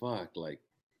 oh fuck, like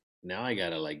now I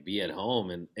gotta like be at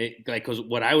home and it like because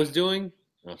what I was doing,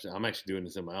 I'm actually doing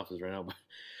this in my office right now, but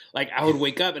like I would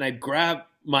wake up and I'd grab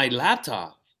my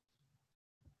laptop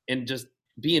and just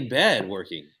be in bed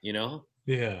working, you know?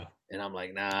 Yeah. And I'm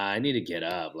like, nah, I need to get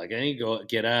up. Like I need to go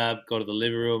get up, go to the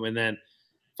living room, and then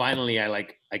finally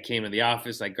I came in the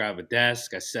office, I grabbed a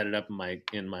desk, I set it up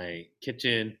in my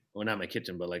kitchen. Well, not my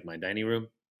kitchen, but like my dining room.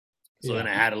 So then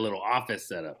Yeah. I had a little office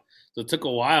set up. So it took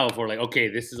a while for like, okay,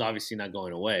 this is obviously not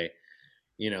going away,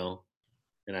 you know.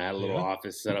 And I had a little Yeah.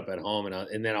 office set up at home,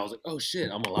 and then I was like, oh shit,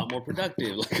 I'm a lot more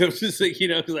productive. Like I was just like,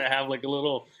 because I have like a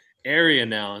little area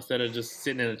now instead of just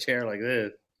sitting in a chair like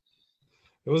this.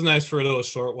 It was nice for a little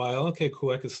short while. Okay,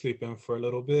 cool. I could sleep in for a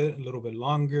little bit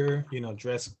longer.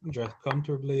 Dress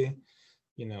comfortably.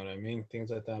 You know what I mean?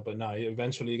 Things like that. But no,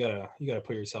 eventually you gotta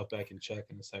put yourself back in check,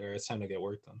 and it's like, all right, it's time to get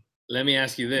work done. Let me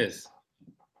ask you this,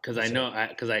 because I What's up?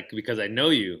 know, because I know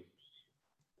you.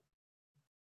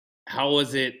 How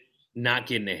was it not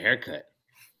getting a haircut?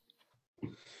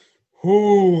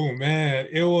 Oh man,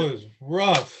 it was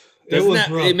rough. It Doesn't was that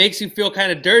it rough. makes you feel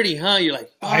kind of dirty, huh? You're like,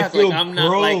 I fuck, like feel I'm not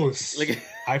like gross. like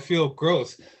I feel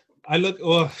gross. I look.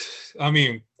 Well, I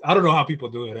mean, I don't know how people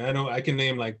do it. I know I can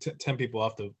name like 10 people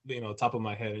off the top of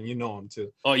my head, and you know them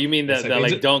too. oh, you mean It's that like they like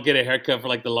just don't get a haircut for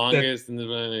like the that longest and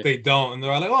the, they don't, and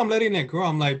they're like, "Oh, I'm letting it grow."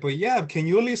 I'm like, "But yeah, can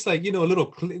you at least like a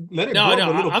little let it no, grow, no,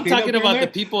 but a little I'm cleanup talking here and about the there?"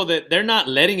 people that they're not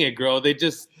letting it grow. They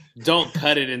just don't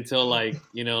cut it until like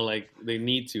like they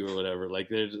need to or whatever. Like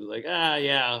they're just like, ah,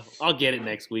 yeah, I'll get it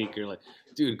next week. Or like,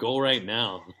 dude, go right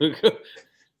now.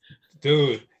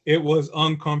 Dude, it was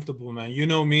uncomfortable, man. You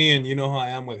know me, and you know how I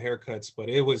am with haircuts, but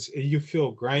it was. You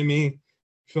feel grimy,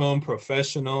 feel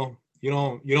unprofessional.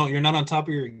 You're not on top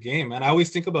of your game, man. I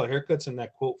always think about haircuts and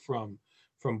that quote from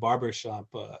Barbershop.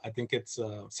 I think it's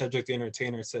Cedric the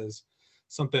Entertainer says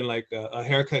something like a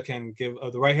haircut can give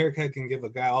the right haircut can give a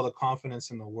guy all the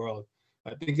confidence in the world.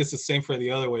 I think it's the same for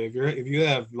the other way. If you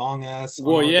have long ass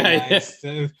Well, yeah, yeah.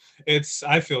 unorganized, it's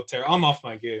I feel terrible. I'm off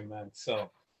my game, man.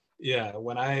 So yeah,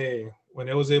 when I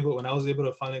was able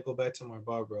to finally go back to my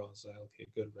barber, I was like, okay,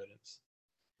 good riddance.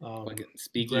 Fucking Gra-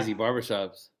 speakeasy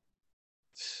barbershops.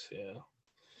 yeah,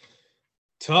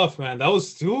 tough, man. That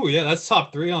was two. Yeah, that's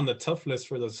top three on the tough list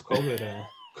for this COVID.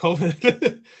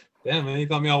 COVID. Damn, man, you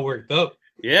got me all worked up.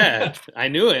 Yeah, I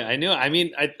knew it. I knew it. I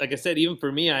mean, like I said, even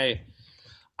for me,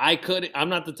 I could. I'm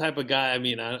not the type of guy. I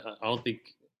mean, I don't think.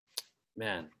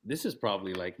 Man, this is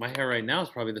probably like my hair right now is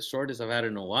probably the shortest I've had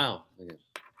in a while.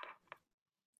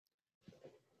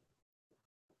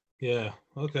 Yeah.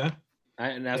 Okay.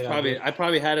 And that's Yeah, probably but I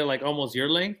probably had it like almost your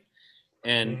length.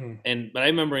 And hmm but I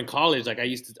remember in college, like I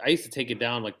used to take it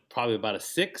down like probably about a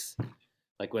 6.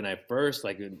 Like when I first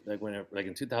like in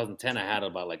 2010, I had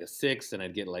about like a 6, and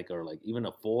I'd get like or like even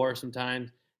a 4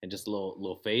 sometimes, and just a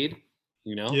little fade,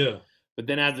 you know. yeah. But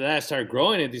then after that, I started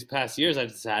growing it these past years. I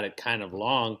just had it kind of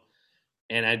long,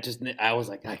 and I was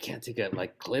like, I can't take a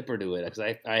like clipper to it because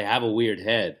I have a weird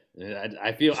head.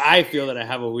 I feel that I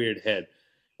have a weird head.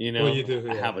 You Well, you know, do.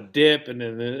 I Yeah. have a dip, and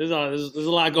then there's a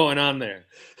lot going on there.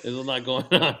 There's a lot going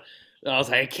on. I was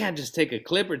like, I can't just take a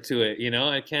clipper to it. You know,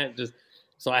 I can't just.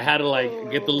 So I had to like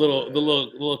get the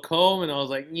little comb, and I was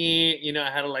like, yeah,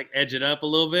 I had to like edge it up a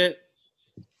little bit,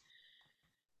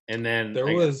 and then There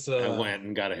was I went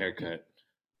and got a haircut.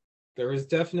 there is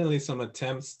definitely some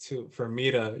attempts to for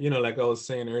me to, like I was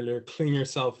saying earlier, clean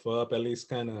yourself up, at least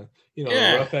kind of, the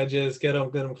Yeah, rough edges, get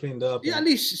them cleaned up, yeah, at and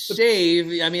least the,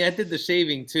 shave. I mean, I did the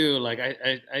shaving too. Like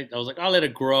I was like, I'll let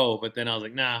it grow, but then I was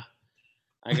like, nah,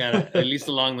 I gotta at least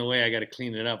along the way, I gotta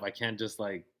clean it up. I can't just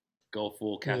like go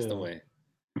full yeah. castaway.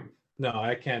 No,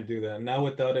 I can't do that. Not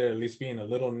without it at least being a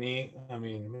little neat. I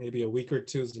mean, maybe a week or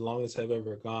two is the longest I've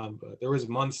ever gone, but there was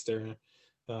months there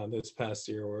this past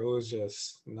year where it was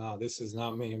just, nah, this is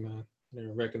not me, man. I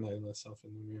didn't recognize myself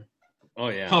in the mirror. Oh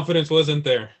yeah, Confidence wasn't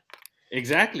there.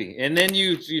 exactly. And then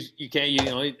you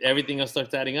can't everything else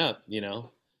starts adding up.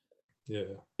 Yeah.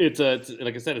 It's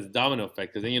like I said, it's a domino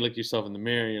effect because then you look yourself in the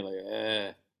mirror and you're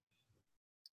like,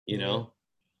 you Yeah. know,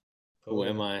 Oh who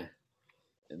am yeah. I?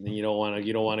 And then you don't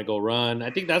want to go run. I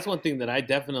think that's one thing that I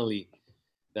definitely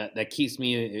that keeps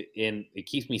me in it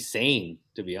keeps me sane,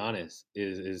 to be honest,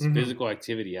 is Hmm. physical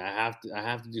activity. I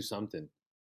have to do something.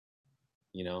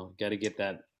 Got to get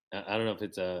that. I don't know if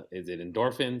it's is it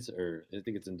endorphins, or I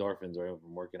think it's endorphins, right,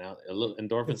 from working out. A little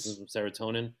endorphins and It's some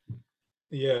serotonin.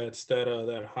 yeah, it's that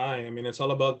high. I mean, it's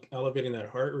all about elevating that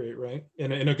heart rate, right?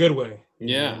 In a good way, you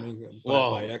know what I Yeah. mean? By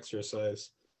Well, exercise.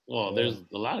 well, Yeah, there's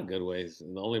a lot of good ways.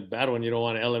 And the only bad one, you don't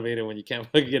want to elevate it when you can't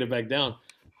fucking get it back down.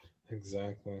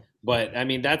 exactly. But I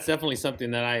mean, that's definitely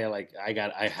something that I like.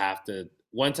 I have to.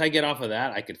 Once I get off of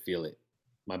that, I could feel it.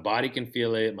 My body can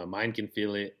feel it. My mind can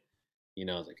feel it.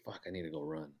 It's like fuck. I need to go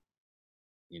run.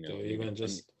 So I need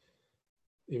to.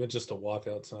 even just a walk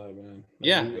outside, man.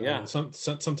 Yeah, I yeah. mean,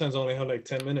 sometimes I only have like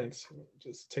 10 minutes.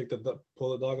 Just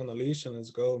pull the dog on the leash and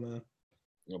let's go, man.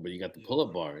 No, but you got the Yeah, pull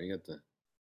up bar. You got to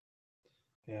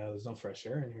yeah. There's no fresh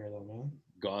air in here though, man.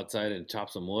 go outside and chop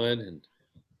some wood and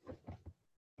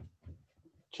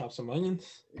Chop some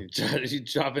onions. you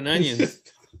chopping onions.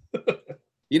 I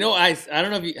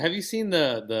don't know if have you seen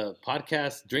the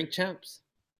podcast Drink Champs?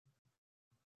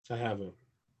 I haven't.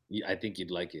 I think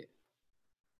you'd like it.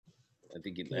 I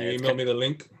think Can you email me the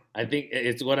link? I think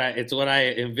it's what I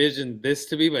envisioned this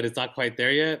to be, but it's not quite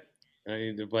there yet.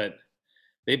 But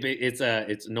it's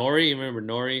Nori. You remember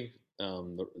Nori,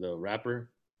 the rapper?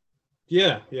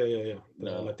 Yeah, yeah, yeah, yeah. The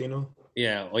The Latino.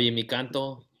 Yeah, Oye Mi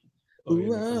Canto. Oh yeah,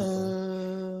 me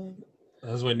canto.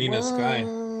 That's with Nina Sky.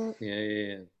 Yeah,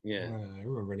 yeah, yeah, I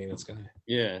remember Nina Sky.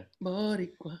 yeah.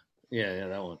 Boricua. Yeah, yeah,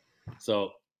 that one.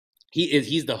 So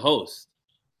he's the host,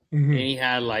 and Hmm. he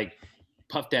had like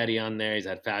Puff Daddy on there. He's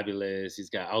had Fabulous.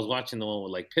 I was watching the one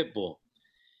with like Pitbull,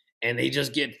 and they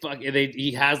just get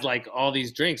he has like all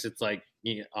these drinks. It's like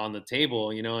on the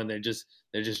table, and they're just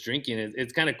drinking.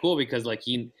 It's kind of cool because like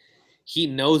he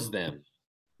knows them.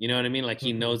 You know what I mean? Like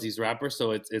he Hmm. knows these rappers,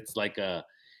 so it's like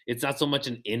it's not so much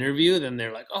an interview. Then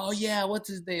they're like, oh yeah, what's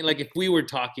his name? Like if we were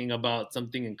talking about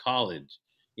something in college,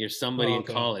 you're somebody Oh, in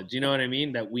okay. college. You know what I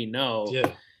mean? That we know,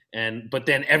 Yeah. but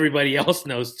then everybody else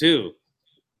knows too.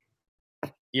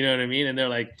 You know what I mean? And they're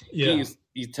like, Yeah.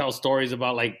 he tells stories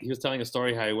about like he was telling a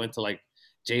story how he went to like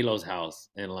J Lo's house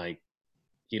and like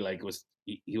he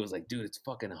was like, dude, it's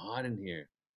fucking hot in here.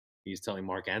 He's telling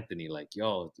Mark Anthony like,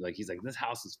 yo, like he's like this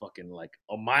house is fucking like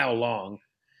a mile long,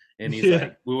 and he's Yeah.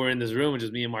 like, we were in this room,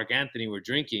 just me and Mark Anthony were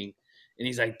drinking, and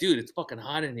he's like, dude, it's fucking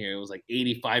hot in here. It was like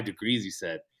 85 degrees. He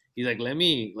said. He's like, let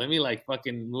me like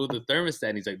fucking move the thermostat.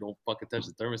 And he's like, don't fucking touch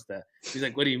the thermostat. He's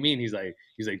like, what do you mean? He's like,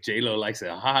 J Lo likes it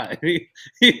hot. He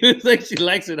was like, she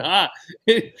likes it hot.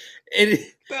 And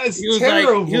That's he was like,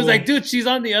 terrible. dude, she's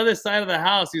on the other side of the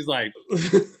house. He's like,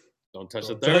 don't touch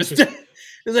the Don't touch it. thermostat.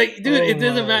 It's like, dude, Oh it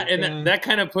doesn't my matter. And that, god. that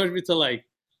kind of pushed me to like,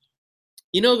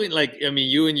 like, I mean,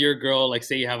 you and your girl, like,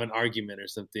 say you have an argument or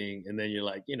something, and then you're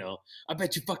like, I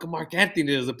bet you fucking Mark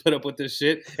Anthony doesn't put up with this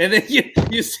shit. And then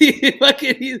you see Mark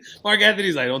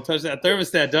Anthony's like, don't touch that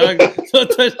thermostat, dog. Don't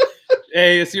touch.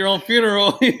 Hey, it's your own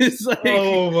funeral. It's like,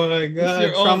 Oh my it's god.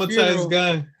 your own Traumatized funeral.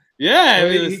 guy. Yeah, I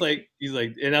Well, mean, it's like he's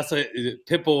like, and that's what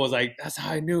Pitbull was like. That's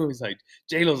how I knew. He's like,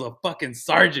 J Lo's a fucking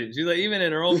sergeant. She's like, even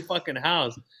in her own fucking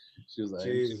house, she was like,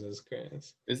 Jesus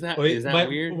Christ. is that Well, is that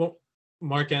weird?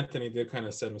 Mark Anthony did kind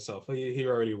of set himself. He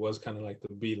already was kind of like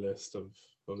the B list of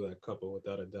that couple,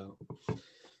 without a doubt.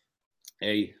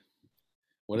 Hey,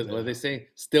 what do Yeah. they say?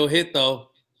 Still hit though.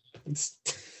 It's,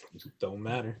 don't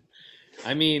matter.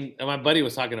 I mean, my buddy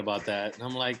was talking about that, and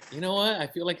I'm like, you know what? I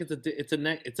feel like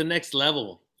it's a next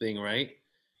level thing, right?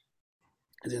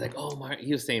 Because he's like, oh,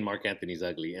 he was saying Mark Anthony's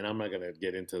ugly, and I'm not gonna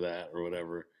get into that or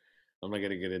whatever. I'm not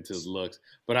gonna get into his It's, looks,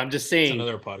 but I'm just it's saying,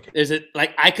 another podcast. there's it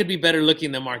like I could be better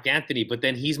looking than Mark Anthony, but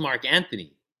then he's Mark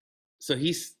Anthony, so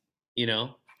you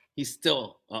know, he's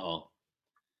still. I'll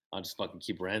just fucking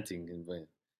keep ranting, but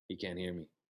he can't hear me.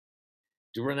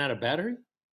 Did you run out of battery?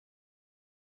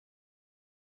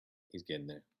 He's getting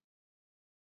there.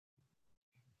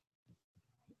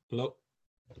 Hello?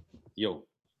 Yo,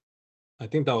 I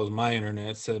think that was my internet.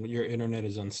 It said your internet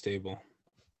is unstable.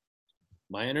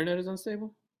 my internet is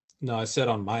unstable. No, I said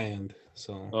on my end.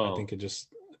 So Oh, I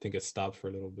think it stopped for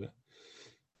a little bit.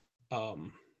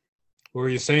 Um, what were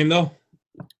you saying though?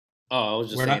 oh, I was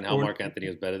just We're saying not. how We're. Mark Anthony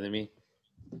was better than me.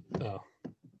 Oh,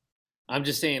 I'm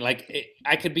just saying, like,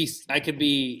 I could be,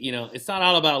 it's not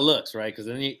all about looks, right? Because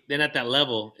then at that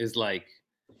level is like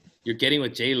you're getting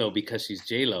with J Lo because she's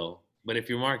J Lo. But if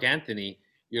you're Mark Anthony,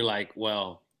 you're like,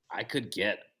 well, I could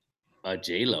get a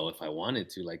J Lo if I wanted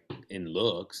to, like in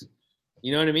looks.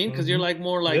 You know what I mean? Because you're mm-hmm. like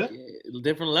more like Yeah.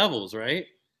 different levels, right?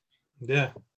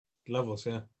 Yeah. Levels.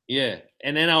 Yeah. Yeah.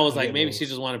 And then I was I like, get maybe she levels.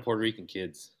 just wanted Puerto Rican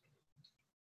kids,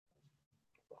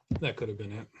 That could have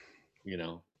been it. you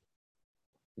know.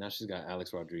 Now she's got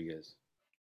Alex Rodriguez.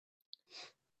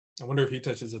 I wonder if he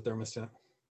touches the thermostat.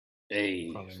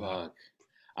 Hey, Probably not. fuck.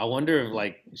 I wonder if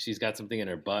like she's got something in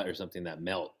her butt or something that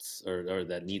melts or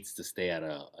that needs to stay at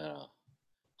a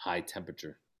high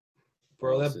temperature,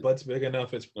 or Bro, else that it butt's big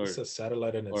enough. It's or a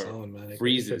satellite in its or own, man. It could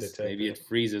freezes. detect Maybe it. it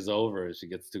freezes over as she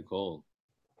gets too cold.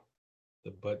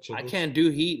 The butt I jiggles. can't do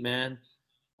heat, man.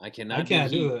 I I cannot do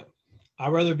can't do heat. it.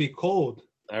 I'd rather be cold.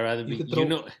 I'd rather You be. could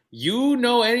throw. You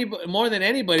know anybody more than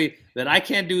anybody that I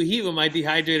can't do heat with my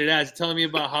dehydrated ass. You're telling me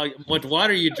about how much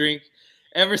water you drink.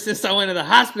 Ever since I went to the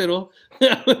hospital for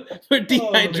Holy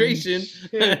dehydration,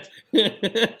 shit!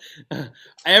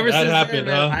 ever That since then, happened,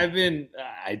 man, huh? I've been,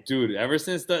 dude. Ever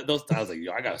since those, I was like,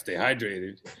 yo, I gotta stay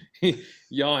hydrated.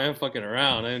 Yo, I am fucking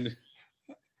around, and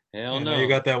hell And now you no,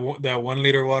 got that 1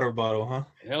 liter water bottle, huh?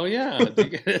 hell yeah, you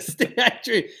gotta stay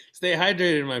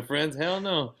hydrated, my friends. Hell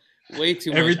no, way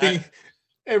too much. everything,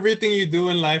 everything you do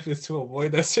in life is to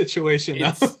avoid that situation.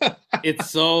 Now It's it's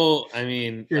so. I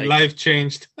mean, your like life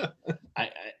changed. I, I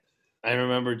I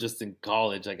remember just in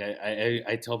college, like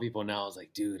I tell people now, I was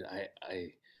like, dude, I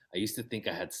used to think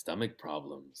I had stomach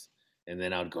problems, and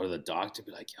then I would go to the doctor,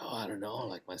 be like, yo, I don't know,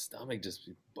 like my stomach just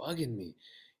be bugging me,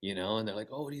 and they're like,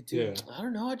 oh, what do you do? Yeah. I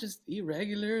don't know, I just eat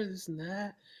regular, this and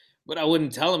that. But I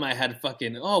wouldn't tell them I had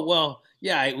fucking. Oh well,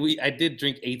 yeah, I did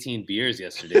drink 18 beers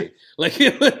yesterday. Like,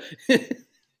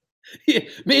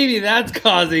 maybe that's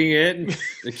causing it.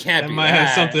 It can't That be might have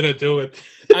something that. to do with.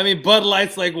 I mean, Bud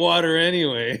Light's like water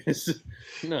anyway.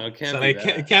 No, it So can't be like,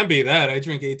 it that. can't be that. I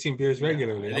drink 18 beers Nah,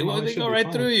 regularly. I they should go be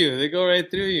right through fine. you. They go right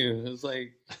through you. It's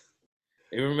like,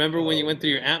 you remember when you Oh went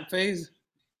through your man, amp phase?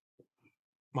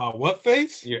 my what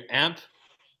face? Your amp?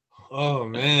 Oh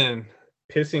man,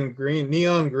 pissing green,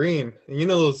 neon green. And you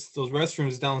know those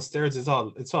restrooms downstairs. It's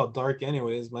all dark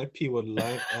anyways. My pee would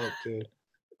light up, dude.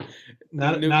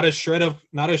 Not a shred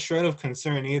of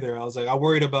concern either. I was like, I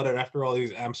worried about it after all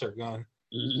these amps are gone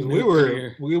because we were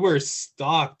Nuclear we were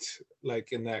stocked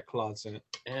like in that closet.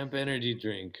 amp energy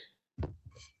drink.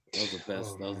 That was the Oh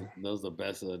best. man, That was the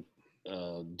best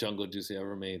jungle juice I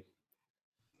ever made.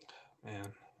 man,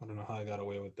 I don't know how I got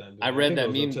away with that, I dude. I read think I that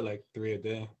was up meme. to like 3 a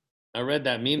day. I read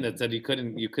that meme that said you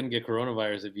couldn't get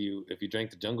coronavirus if you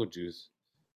drank the jungle juice.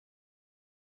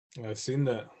 I've seen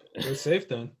that. We're safe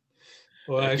then.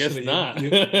 Well, I guess actually, not.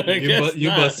 I guess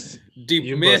not. Deep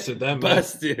you myth busted that myth.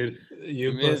 busted.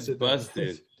 You Myth busted that busted.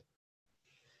 myth.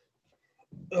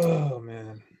 Oh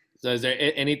man, So is there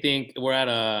anything? We're at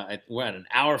an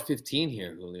hour 15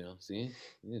 here, Julio. See,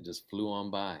 it just flew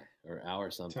on by, or hour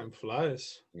something. time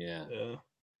flies. Yeah. Yeah.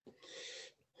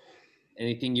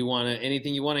 Anything you wanna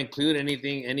include?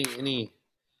 Any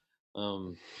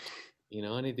um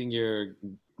anything you're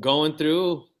going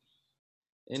through?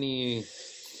 Any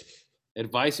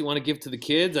advice you want to give to the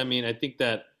kids? I mean, I think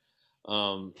that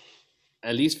um,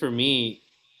 at least for me,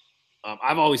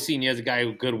 I've always seen you as a guy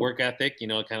with good work ethic.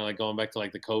 Kind of like going back to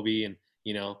like the Kobe, and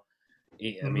you know, I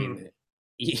Mm-hmm. mean,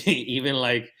 even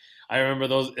like I remember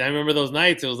those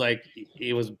nights. It was like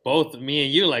it was both me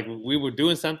and you. Like we were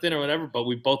doing something or whatever, but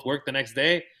we both worked the next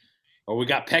day, or we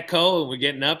got Petco and we're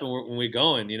getting up and we're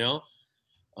going.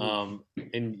 Um,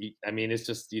 and I mean, it's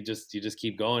just you just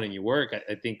keep going and you work.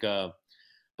 I think.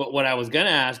 But what I was gonna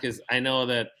ask is, I know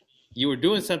that you were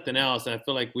doing something else, and I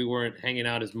feel like we weren't hanging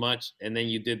out as much, and then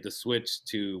you did the switch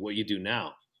to what you do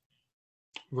now.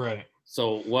 Right.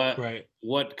 So Right.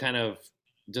 what kind of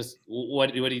just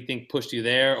what do you think pushed you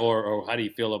there, or how do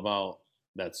you feel about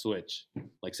that switch?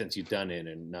 Like since you've done it,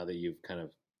 and now that you've kind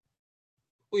of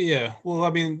Well, yeah. Well, I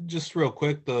mean, just real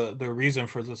quick, the reason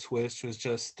for the switch was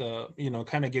just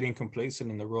kind of getting complacent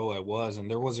in the role I was, and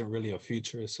there wasn't really a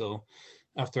future. So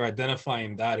after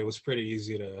identifying that, it was pretty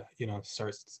easy to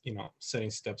start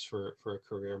setting steps for a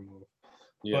career move.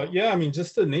 yeah But yeah, I mean,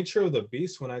 just the nature of the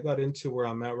beast. When I got into where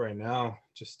I'm at right now,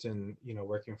 just in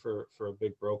working for a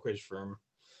big brokerage firm,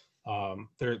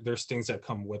 There's things that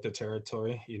come with the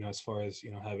territory, you know, as far as,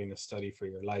 you know, having to study for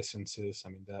your licenses. I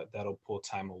mean, that'll pull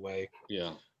time away.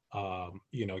 Yeah.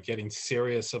 You know, getting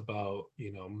serious about,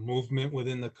 you know, movement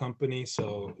within the company.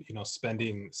 So, you know,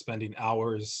 spending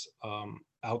hours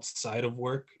outside of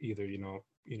work, either, you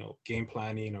know, game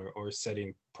planning or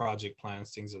setting project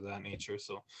plans, things of that nature.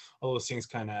 So all those things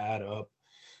kind of add up.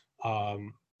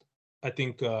 Um, I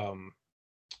think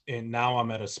and now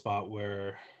I'm at a spot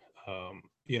where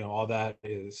you know, all that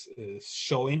is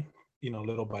showing, you know,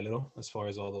 little by little, as far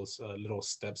as all those little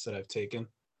steps that I've taken.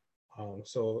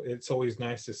 So it's always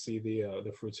nice to see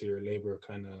the fruits of your labor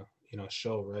kind of, you know,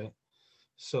 show, right?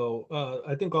 So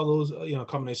I think all those, you know,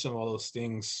 combination of all those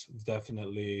things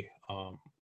definitely,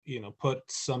 you know, put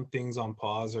some things on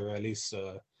pause, or at least,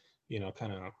 you know,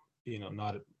 kind of, you know,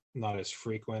 not as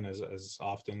frequent as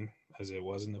often as it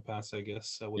was in the past, I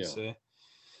guess I would Yeah. say.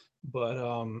 But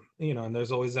you know, and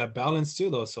there's always that balance too,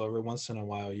 though. So every once in a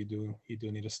while, you do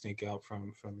need to sneak out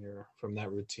from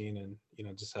that routine, and, you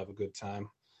know, just have a good time.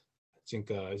 I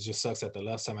think it just sucks that the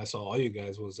last time I saw all you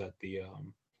guys was at the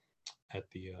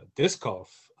disc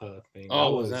golf thing. That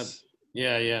Oh, was that? was,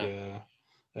 Yeah, yeah, yeah,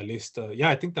 at least yeah,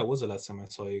 I think that was the last time I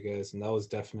saw you guys, and that was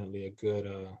definitely a good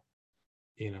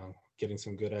you know, getting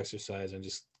some good exercise and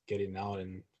just getting out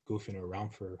and goofing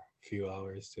around for a few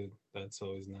hours, dude. That's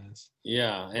always nice.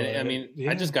 yeah. And I But mean,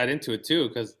 I yeah, just got into it too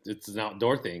because it's an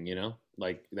outdoor thing, you know,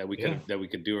 like yeah, that we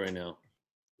could do right now.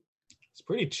 it's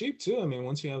pretty cheap too. I mean,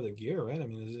 once you have the gear, right? I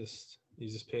mean, it's just, you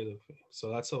just pay the fee. So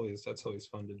that's always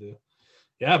fun to do.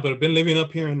 Yeah, but I've been living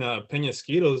up here in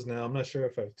Penasquitos now. I'm not sure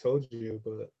if I've told you,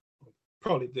 but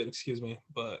probably did. Excuse me,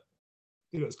 but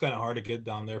you know, it's kind of hard to get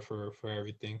down there for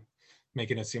everything,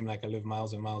 making it seem like I live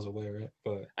miles and miles away, right?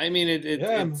 But I mean,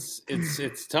 yeah,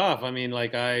 it's tough. I mean,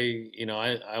 like I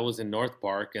was in North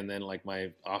Park, and then like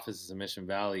my office is in Mission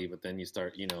Valley, but then you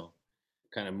start,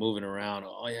 kind of moving around.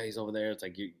 Oh yeah, he's over there. It's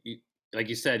like you like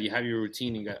you said, you have your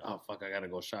routine. You got, oh fuck, I gotta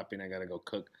go shopping. I gotta go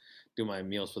cook, do my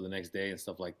meals for the next day and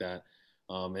stuff like that.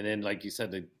 And then like you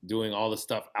said, doing all the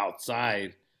stuff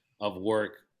outside of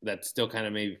work that still kind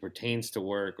of maybe pertains to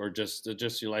work, or just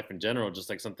your life in general, just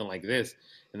like something like this.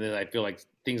 And then I feel like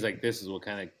things like this is what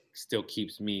kind of still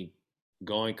keeps me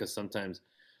going, because sometimes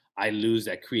I lose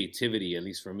that creativity, at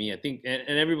least for me. I think, and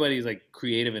everybody's like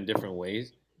creative in different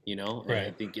ways, and right.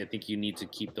 I think you need to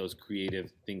keep those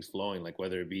creative things flowing, like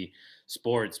whether it be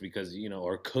sports, because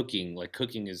or cooking. Like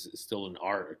cooking is still an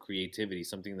art or creativity,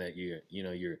 something that you're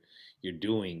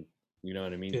doing. You know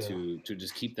what I mean? Yeah, To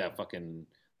just keep that fucking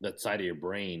that side of your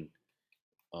brain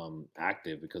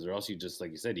active, because or else you just,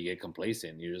 like you said, you get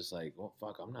complacent. You're just like, well,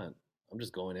 fuck, I'm not. I'm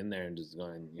just going in there and just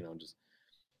going, just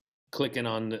clicking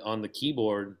on the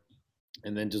keyboard,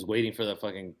 and then just waiting for the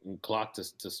fucking clock to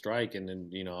strike, and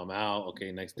then I'm out.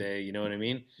 Okay, next day. You know what I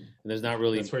mean? And there's not that's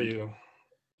really. where you.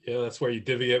 Yeah, that's where you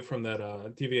deviate from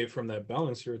that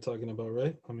balance you were talking about,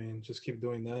 right? I mean, just keep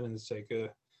doing that, and it's like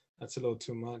that's a little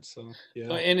too much. So yeah,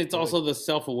 And it's like also the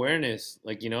self awareness.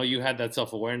 Like you had that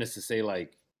self awareness to say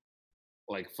like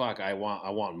fuck, I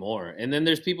want more. And then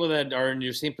there's people that are in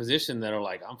your same position that are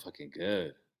like, I'm fucking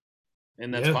good,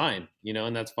 and that's yeah, fine.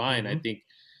 And that's fine. I hmm think,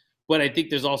 but I think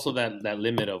there's also that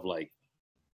limit of like,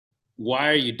 why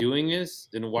are you doing this,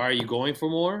 and why are you going for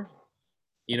more?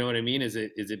 You know what I mean? Is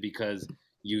it because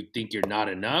you think you're not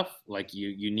enough? Like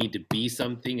you need to be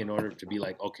something in order to be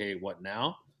like, okay, what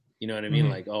now? You know what I mean? hmm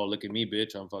Like, oh, look at me,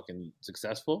 bitch, I'm fucking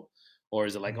successful. Or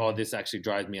is it like, oh, hmm this actually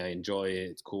drives me, I enjoy it,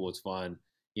 it's cool, it's fun.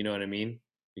 You know what I mean?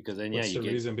 Because then yeah, what's the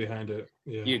reason behind it?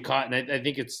 you Yeah. get caught. And I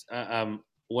think it's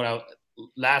what I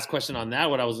last question on that.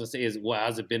 What I was gonna say is, what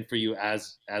has it been for you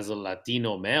as a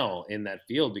Latino male in that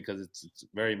field? Because it's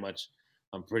very much.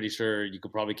 I'm pretty sure you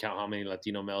could probably count how many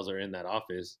Latino males are in that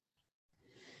office.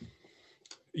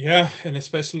 Yeah, and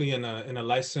especially in a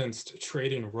licensed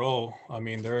trading role, I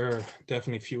mean, they're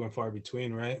definitely few and far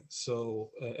between, right?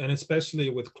 So, and especially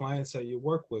with clients that you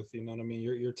work with, you know what I mean?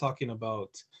 You're talking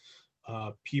about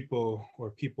people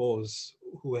or peoples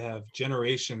who have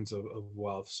generations of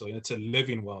wealth. So it's a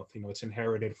living wealth. You know, it's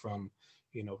inherited from,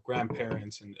 you know,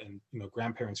 grandparents and you know,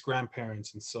 grandparents,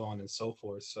 grandparents, and so on and so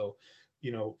forth. So,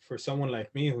 you know, for someone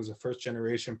like me who's a first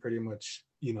generation, pretty much,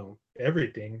 you know,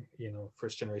 everything, you know,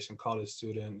 first generation college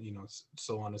student, you know,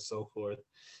 so on and so forth.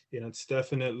 You know, it's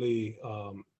definitely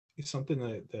it's something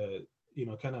that you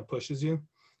know, kind of pushes you.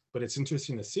 But it's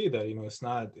interesting to see that, you know, it's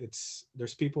not. It's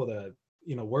there's people that,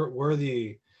 you know, we're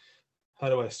the, how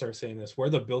do I start saying this? We're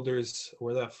the builders.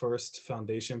 We're that first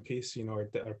foundation piece. You know,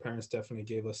 our parents definitely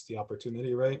gave us the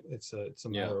opportunity, right? It's a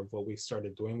Yeah. matter of what we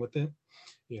started doing with it.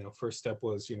 You know, first step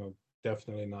was, you know,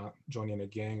 definitely not joining a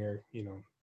gang or, you know,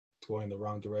 going the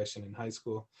wrong direction in high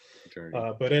school.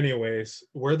 Fraternity. But anyways,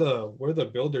 we're the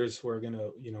builders who are gonna,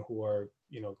 who are,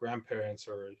 grandparents,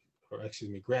 or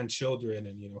excuse me, grandchildren,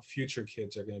 and future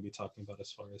kids are gonna be talking about,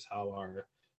 as far as how our,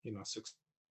 success.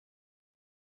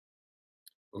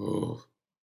 Oh,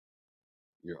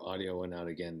 your audio went out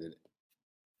again, did it?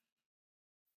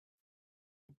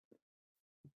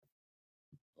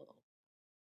 Uh-oh.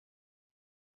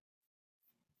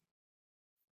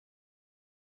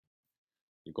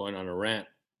 You're going on a rant.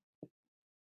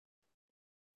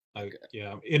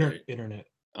 Yeah, Right. internet.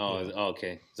 Oh, Yeah.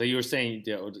 okay. So you were saying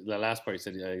the last part. You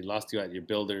said I lost you at your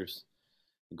builders,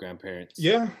 grandparents.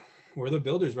 Yeah, we're the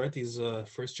builders, right? These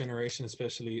first generation,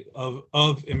 especially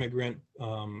of immigrant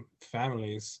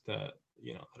families, that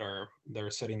that are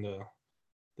setting the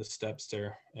steps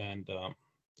there. And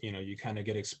you kind of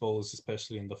get exposed,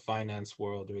 especially in the finance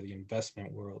world or the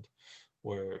investment world,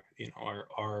 where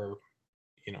our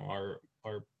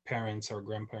parents, our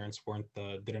grandparents weren't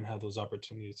didn't have those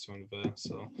opportunities to invest.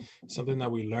 So something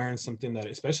that we learned, something that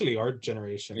especially our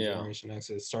generation, Yeah. Generation X,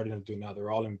 is starting to do now.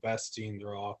 They're all investing.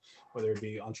 They're all, whether it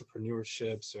be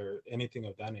entrepreneurships or anything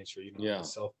of that nature, Yeah.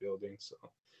 self-building. So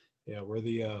yeah, we're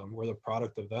the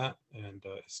product of that, and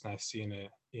it's nice seeing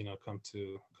it, come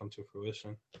to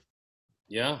fruition.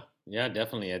 Yeah. Yeah.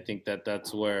 Definitely. I think that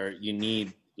that's where you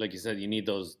need, like you said, you need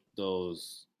those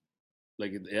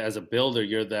like as a builder,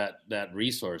 you're that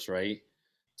resource, right?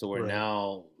 So where Right.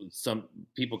 now some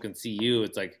people can see you.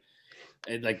 It's like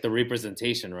the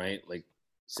representation, right? Like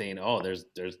saying, "Oh, there's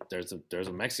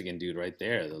a Mexican dude right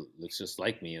there that looks just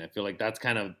like me," and I feel like that's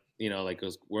kind of like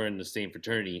 'cause we're in the same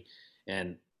fraternity,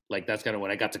 and like that's kind of when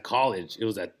I got to college. It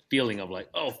was that feeling of like,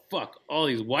 "Oh fuck, all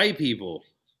these white people."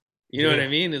 You know what Yeah. I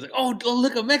mean? It's like, oh,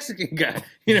 look, a Mexican guy.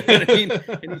 You know what I mean?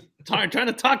 And he's trying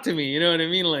to talk to me. You know what I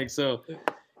mean? Like, so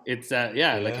it's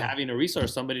yeah, like Yeah. having a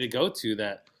resource, somebody to go to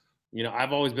that.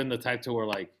 I've always been the type to where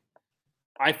like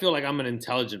I feel like I'm an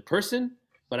intelligent person,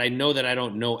 but I know that I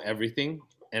don't know everything.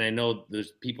 And I know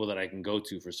there's people that I can go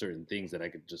to for certain things that I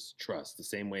could just trust the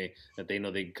same way that they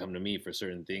know they can come to me for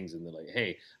certain things. And they're like,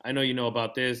 hey, I know you know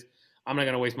about this. I'm not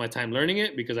going to waste my time learning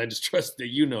it because I just trust that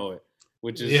you know it,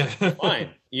 which is Yeah.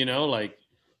 fine. Like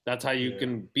that's how you Yeah.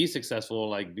 can be successful,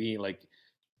 like being like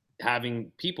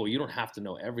having people. You don't have to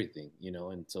know everything,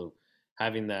 and so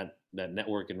having that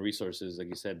network and resources, like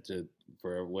you said, to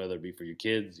for whether it be for your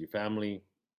kids, your family,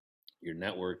 your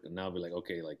network, and now be like,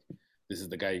 okay, like this is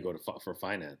the guy you go to for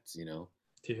finance.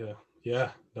 Yeah,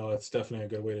 yeah. No, it's definitely a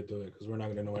good way to do it, because we're not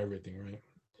going to know everything, right?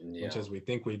 Much Yeah, as we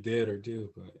think we did or do,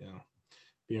 but yeah,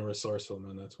 being resourceful,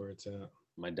 man, that's where it's at.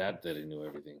 my dad said he knew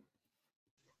everything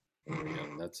when we were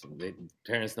young.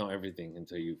 Parents know everything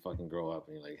until you fucking grow up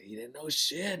and you're like, he didn't know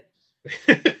shit.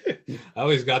 I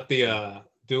always got the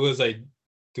do as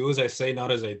I say,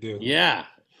 not as I do. Yeah,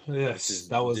 which Yes, is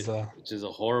that was which is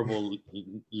a horrible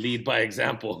lead by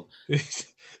example. it's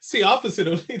the opposite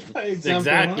of lead by example, huh?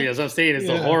 Exactly, as I'm saying, it's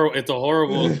a Yeah. horror. It's a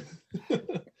horrible.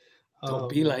 Don't Oh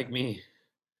be like man. me.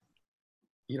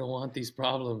 You don't want these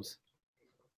problems.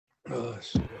 Oh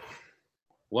shit.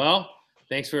 Well,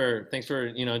 thanks for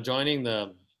joining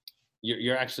the.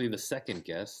 You're actually the second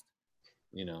guest.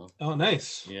 You know, Oh,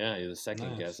 nice. yeah, you're the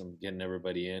second guest. Nice. I'm getting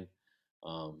everybody in,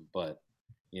 but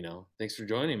thanks for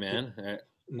joining, man.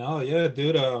 No, yeah,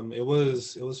 dude. It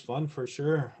was fun for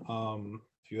sure.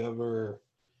 If you ever,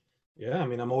 yeah, I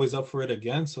mean, I'm always up for it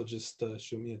again. So just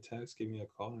shoot me a text, give me a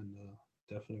call, and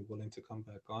definitely willing to come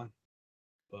back on.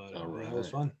 But All yeah, it was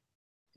right. fun.